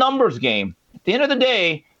is a numbers game. At the end of the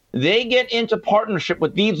day, they get into partnership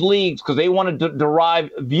with these leagues because they want to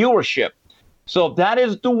derive viewership. So if that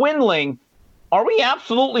is dwindling, are we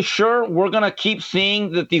absolutely sure we're going to keep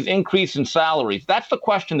seeing that these increase in salaries? That's the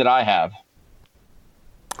question that I have.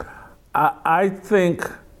 I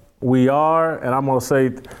think we are, and I'm going to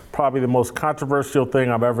say probably the most controversial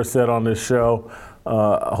thing I've ever said on this show.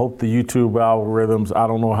 I hope the YouTube algorithms, I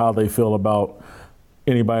don't know how they feel about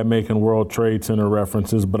anybody making World Trade Center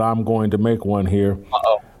references, but I'm going to make one here.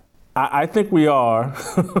 Uh-oh. I think we are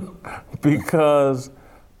because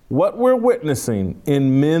what we're witnessing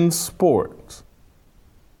in men's sports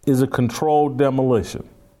is a controlled demolition.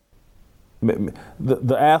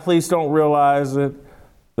 The athletes don't realize it.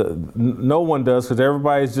 No one does, because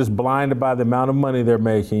everybody's just blinded by the amount of money they're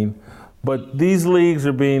making. But these leagues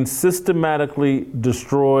are being systematically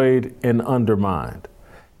destroyed and undermined.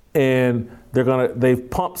 And they've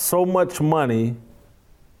pumped so much money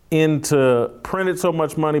printed so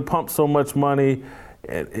much money, pumped so much money,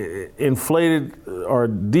 inflated or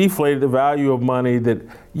deflated the value of money that,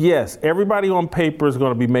 yes, everybody on paper is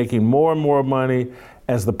going to be making more and more money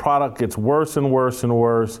as the product gets worse and worse and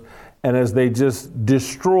worse, and as they just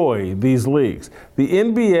destroy these leagues. The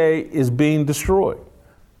NBA is being destroyed.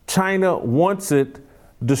 China wants it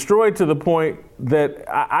destroyed to the point that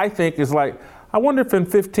I think is like, I wonder if in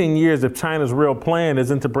 15 years, if China's real plan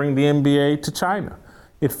isn't to bring the NBA to China.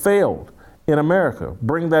 It failed in America.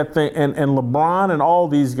 Bring that thing, and LeBron and all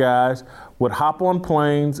these guys would hop on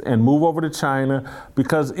planes and move over to China,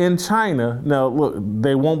 because in China, now look,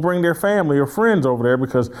 they won't bring their family or friends over there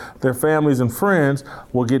because their families and friends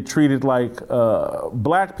will get treated like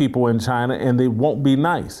black people in China, and they won't be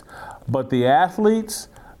nice. But the athletes,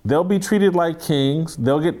 they'll be treated like kings.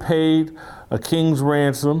 They'll get paid a king's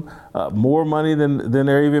ransom, more money than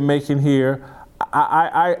they're even making here.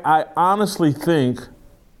 I honestly think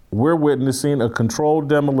we're witnessing a controlled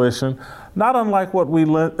demolition, not unlike what we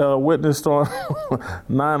witnessed on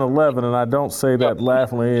 9/11, and I don't say that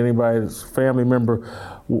laughingly. Anybody's family member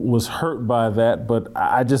was hurt by that, but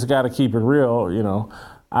I just got to keep it real,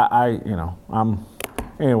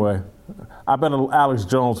 Anyway, I've been an Alex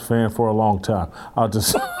Jones fan for a long time. I'll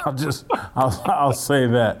say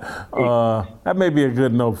that. That may be a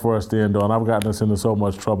good note for us to end on. I've gotten us into so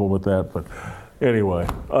much trouble with that, but. Anyway,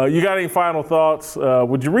 you got any final thoughts?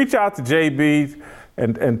 Would you reach out to JB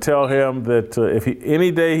and tell him that if any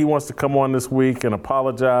day he wants to come on this week and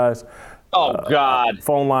apologize? Oh, God.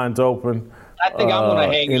 Phone line's open. I think I'm going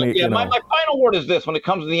to hang up. Yeah, my final word is this: when it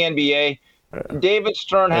comes to the NBA, David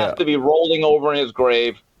Stern has to be rolling over in his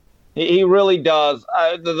grave. He really does.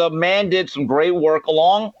 The man did some great work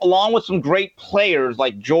along with some great players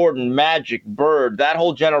like Jordan, Magic, Bird, that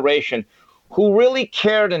whole generation, who really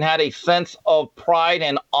cared and had a sense of pride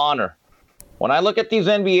and honor. When I look at these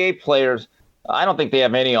NBA players, I don't think they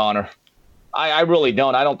have any honor. I really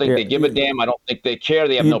don't. I don't think they give a damn. I don't think they care.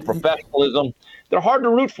 They have no professionalism. They're hard to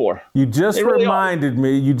root for. You just reminded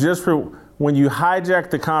me. When you hijacked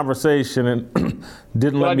the conversation and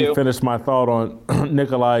didn't let me finish my thought on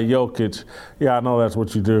Nikola Jokic. Yeah, I know that's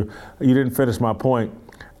what you do. You didn't finish my point.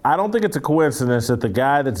 I don't think it's a coincidence that the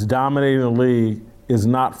guy that's dominating the league is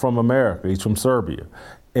not from America. He's from Serbia.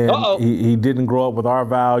 And he didn't grow up with our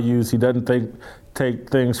values. He doesn't take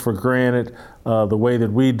things for granted the way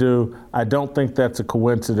that we do. I don't think that's a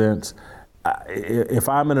coincidence. If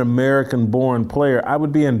I'm an American-born player, I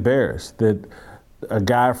would be embarrassed that a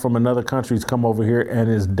guy from another country's come over here and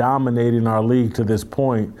is dominating our league to this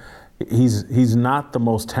point. He's not the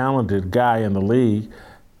most talented guy in the league.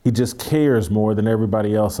 He just cares more than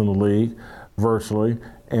everybody else in the league, virtually,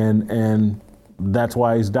 and that's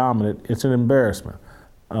why he's dominant. It's an embarrassment.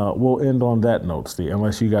 We'll end on that note, Steve,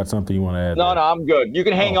 unless you got something you want to add. No, I'm good. You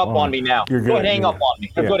can hang up on me now. You're good. Go ahead, hang up on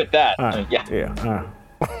me. I'm good at that.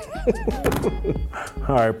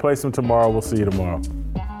 All right, play some tomorrow. We'll see you tomorrow.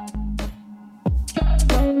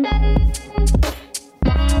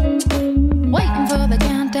 Waiting for the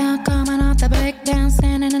countdown, coming off the breakdown,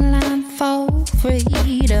 standing in line for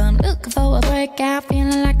freedom. Looking for a breakout,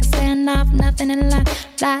 feeling like a standoff, nothing in life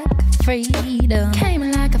like freedom. Came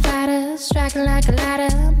in like a fighter, striking like a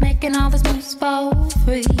ladder, making all these moves for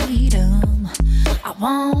freedom. I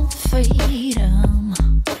want freedom.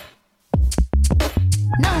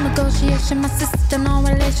 No negotiation, my sister, no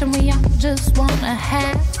relation. We all just wanna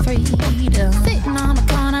have freedom. Sitting on the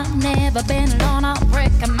corner, never been alone. I'm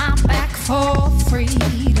breaking my back for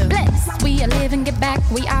freedom. Blessed, we are living, get back.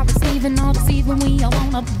 We are receiving, all deceiving. We all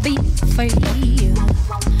wanna be free.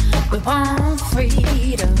 We want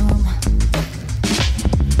freedom.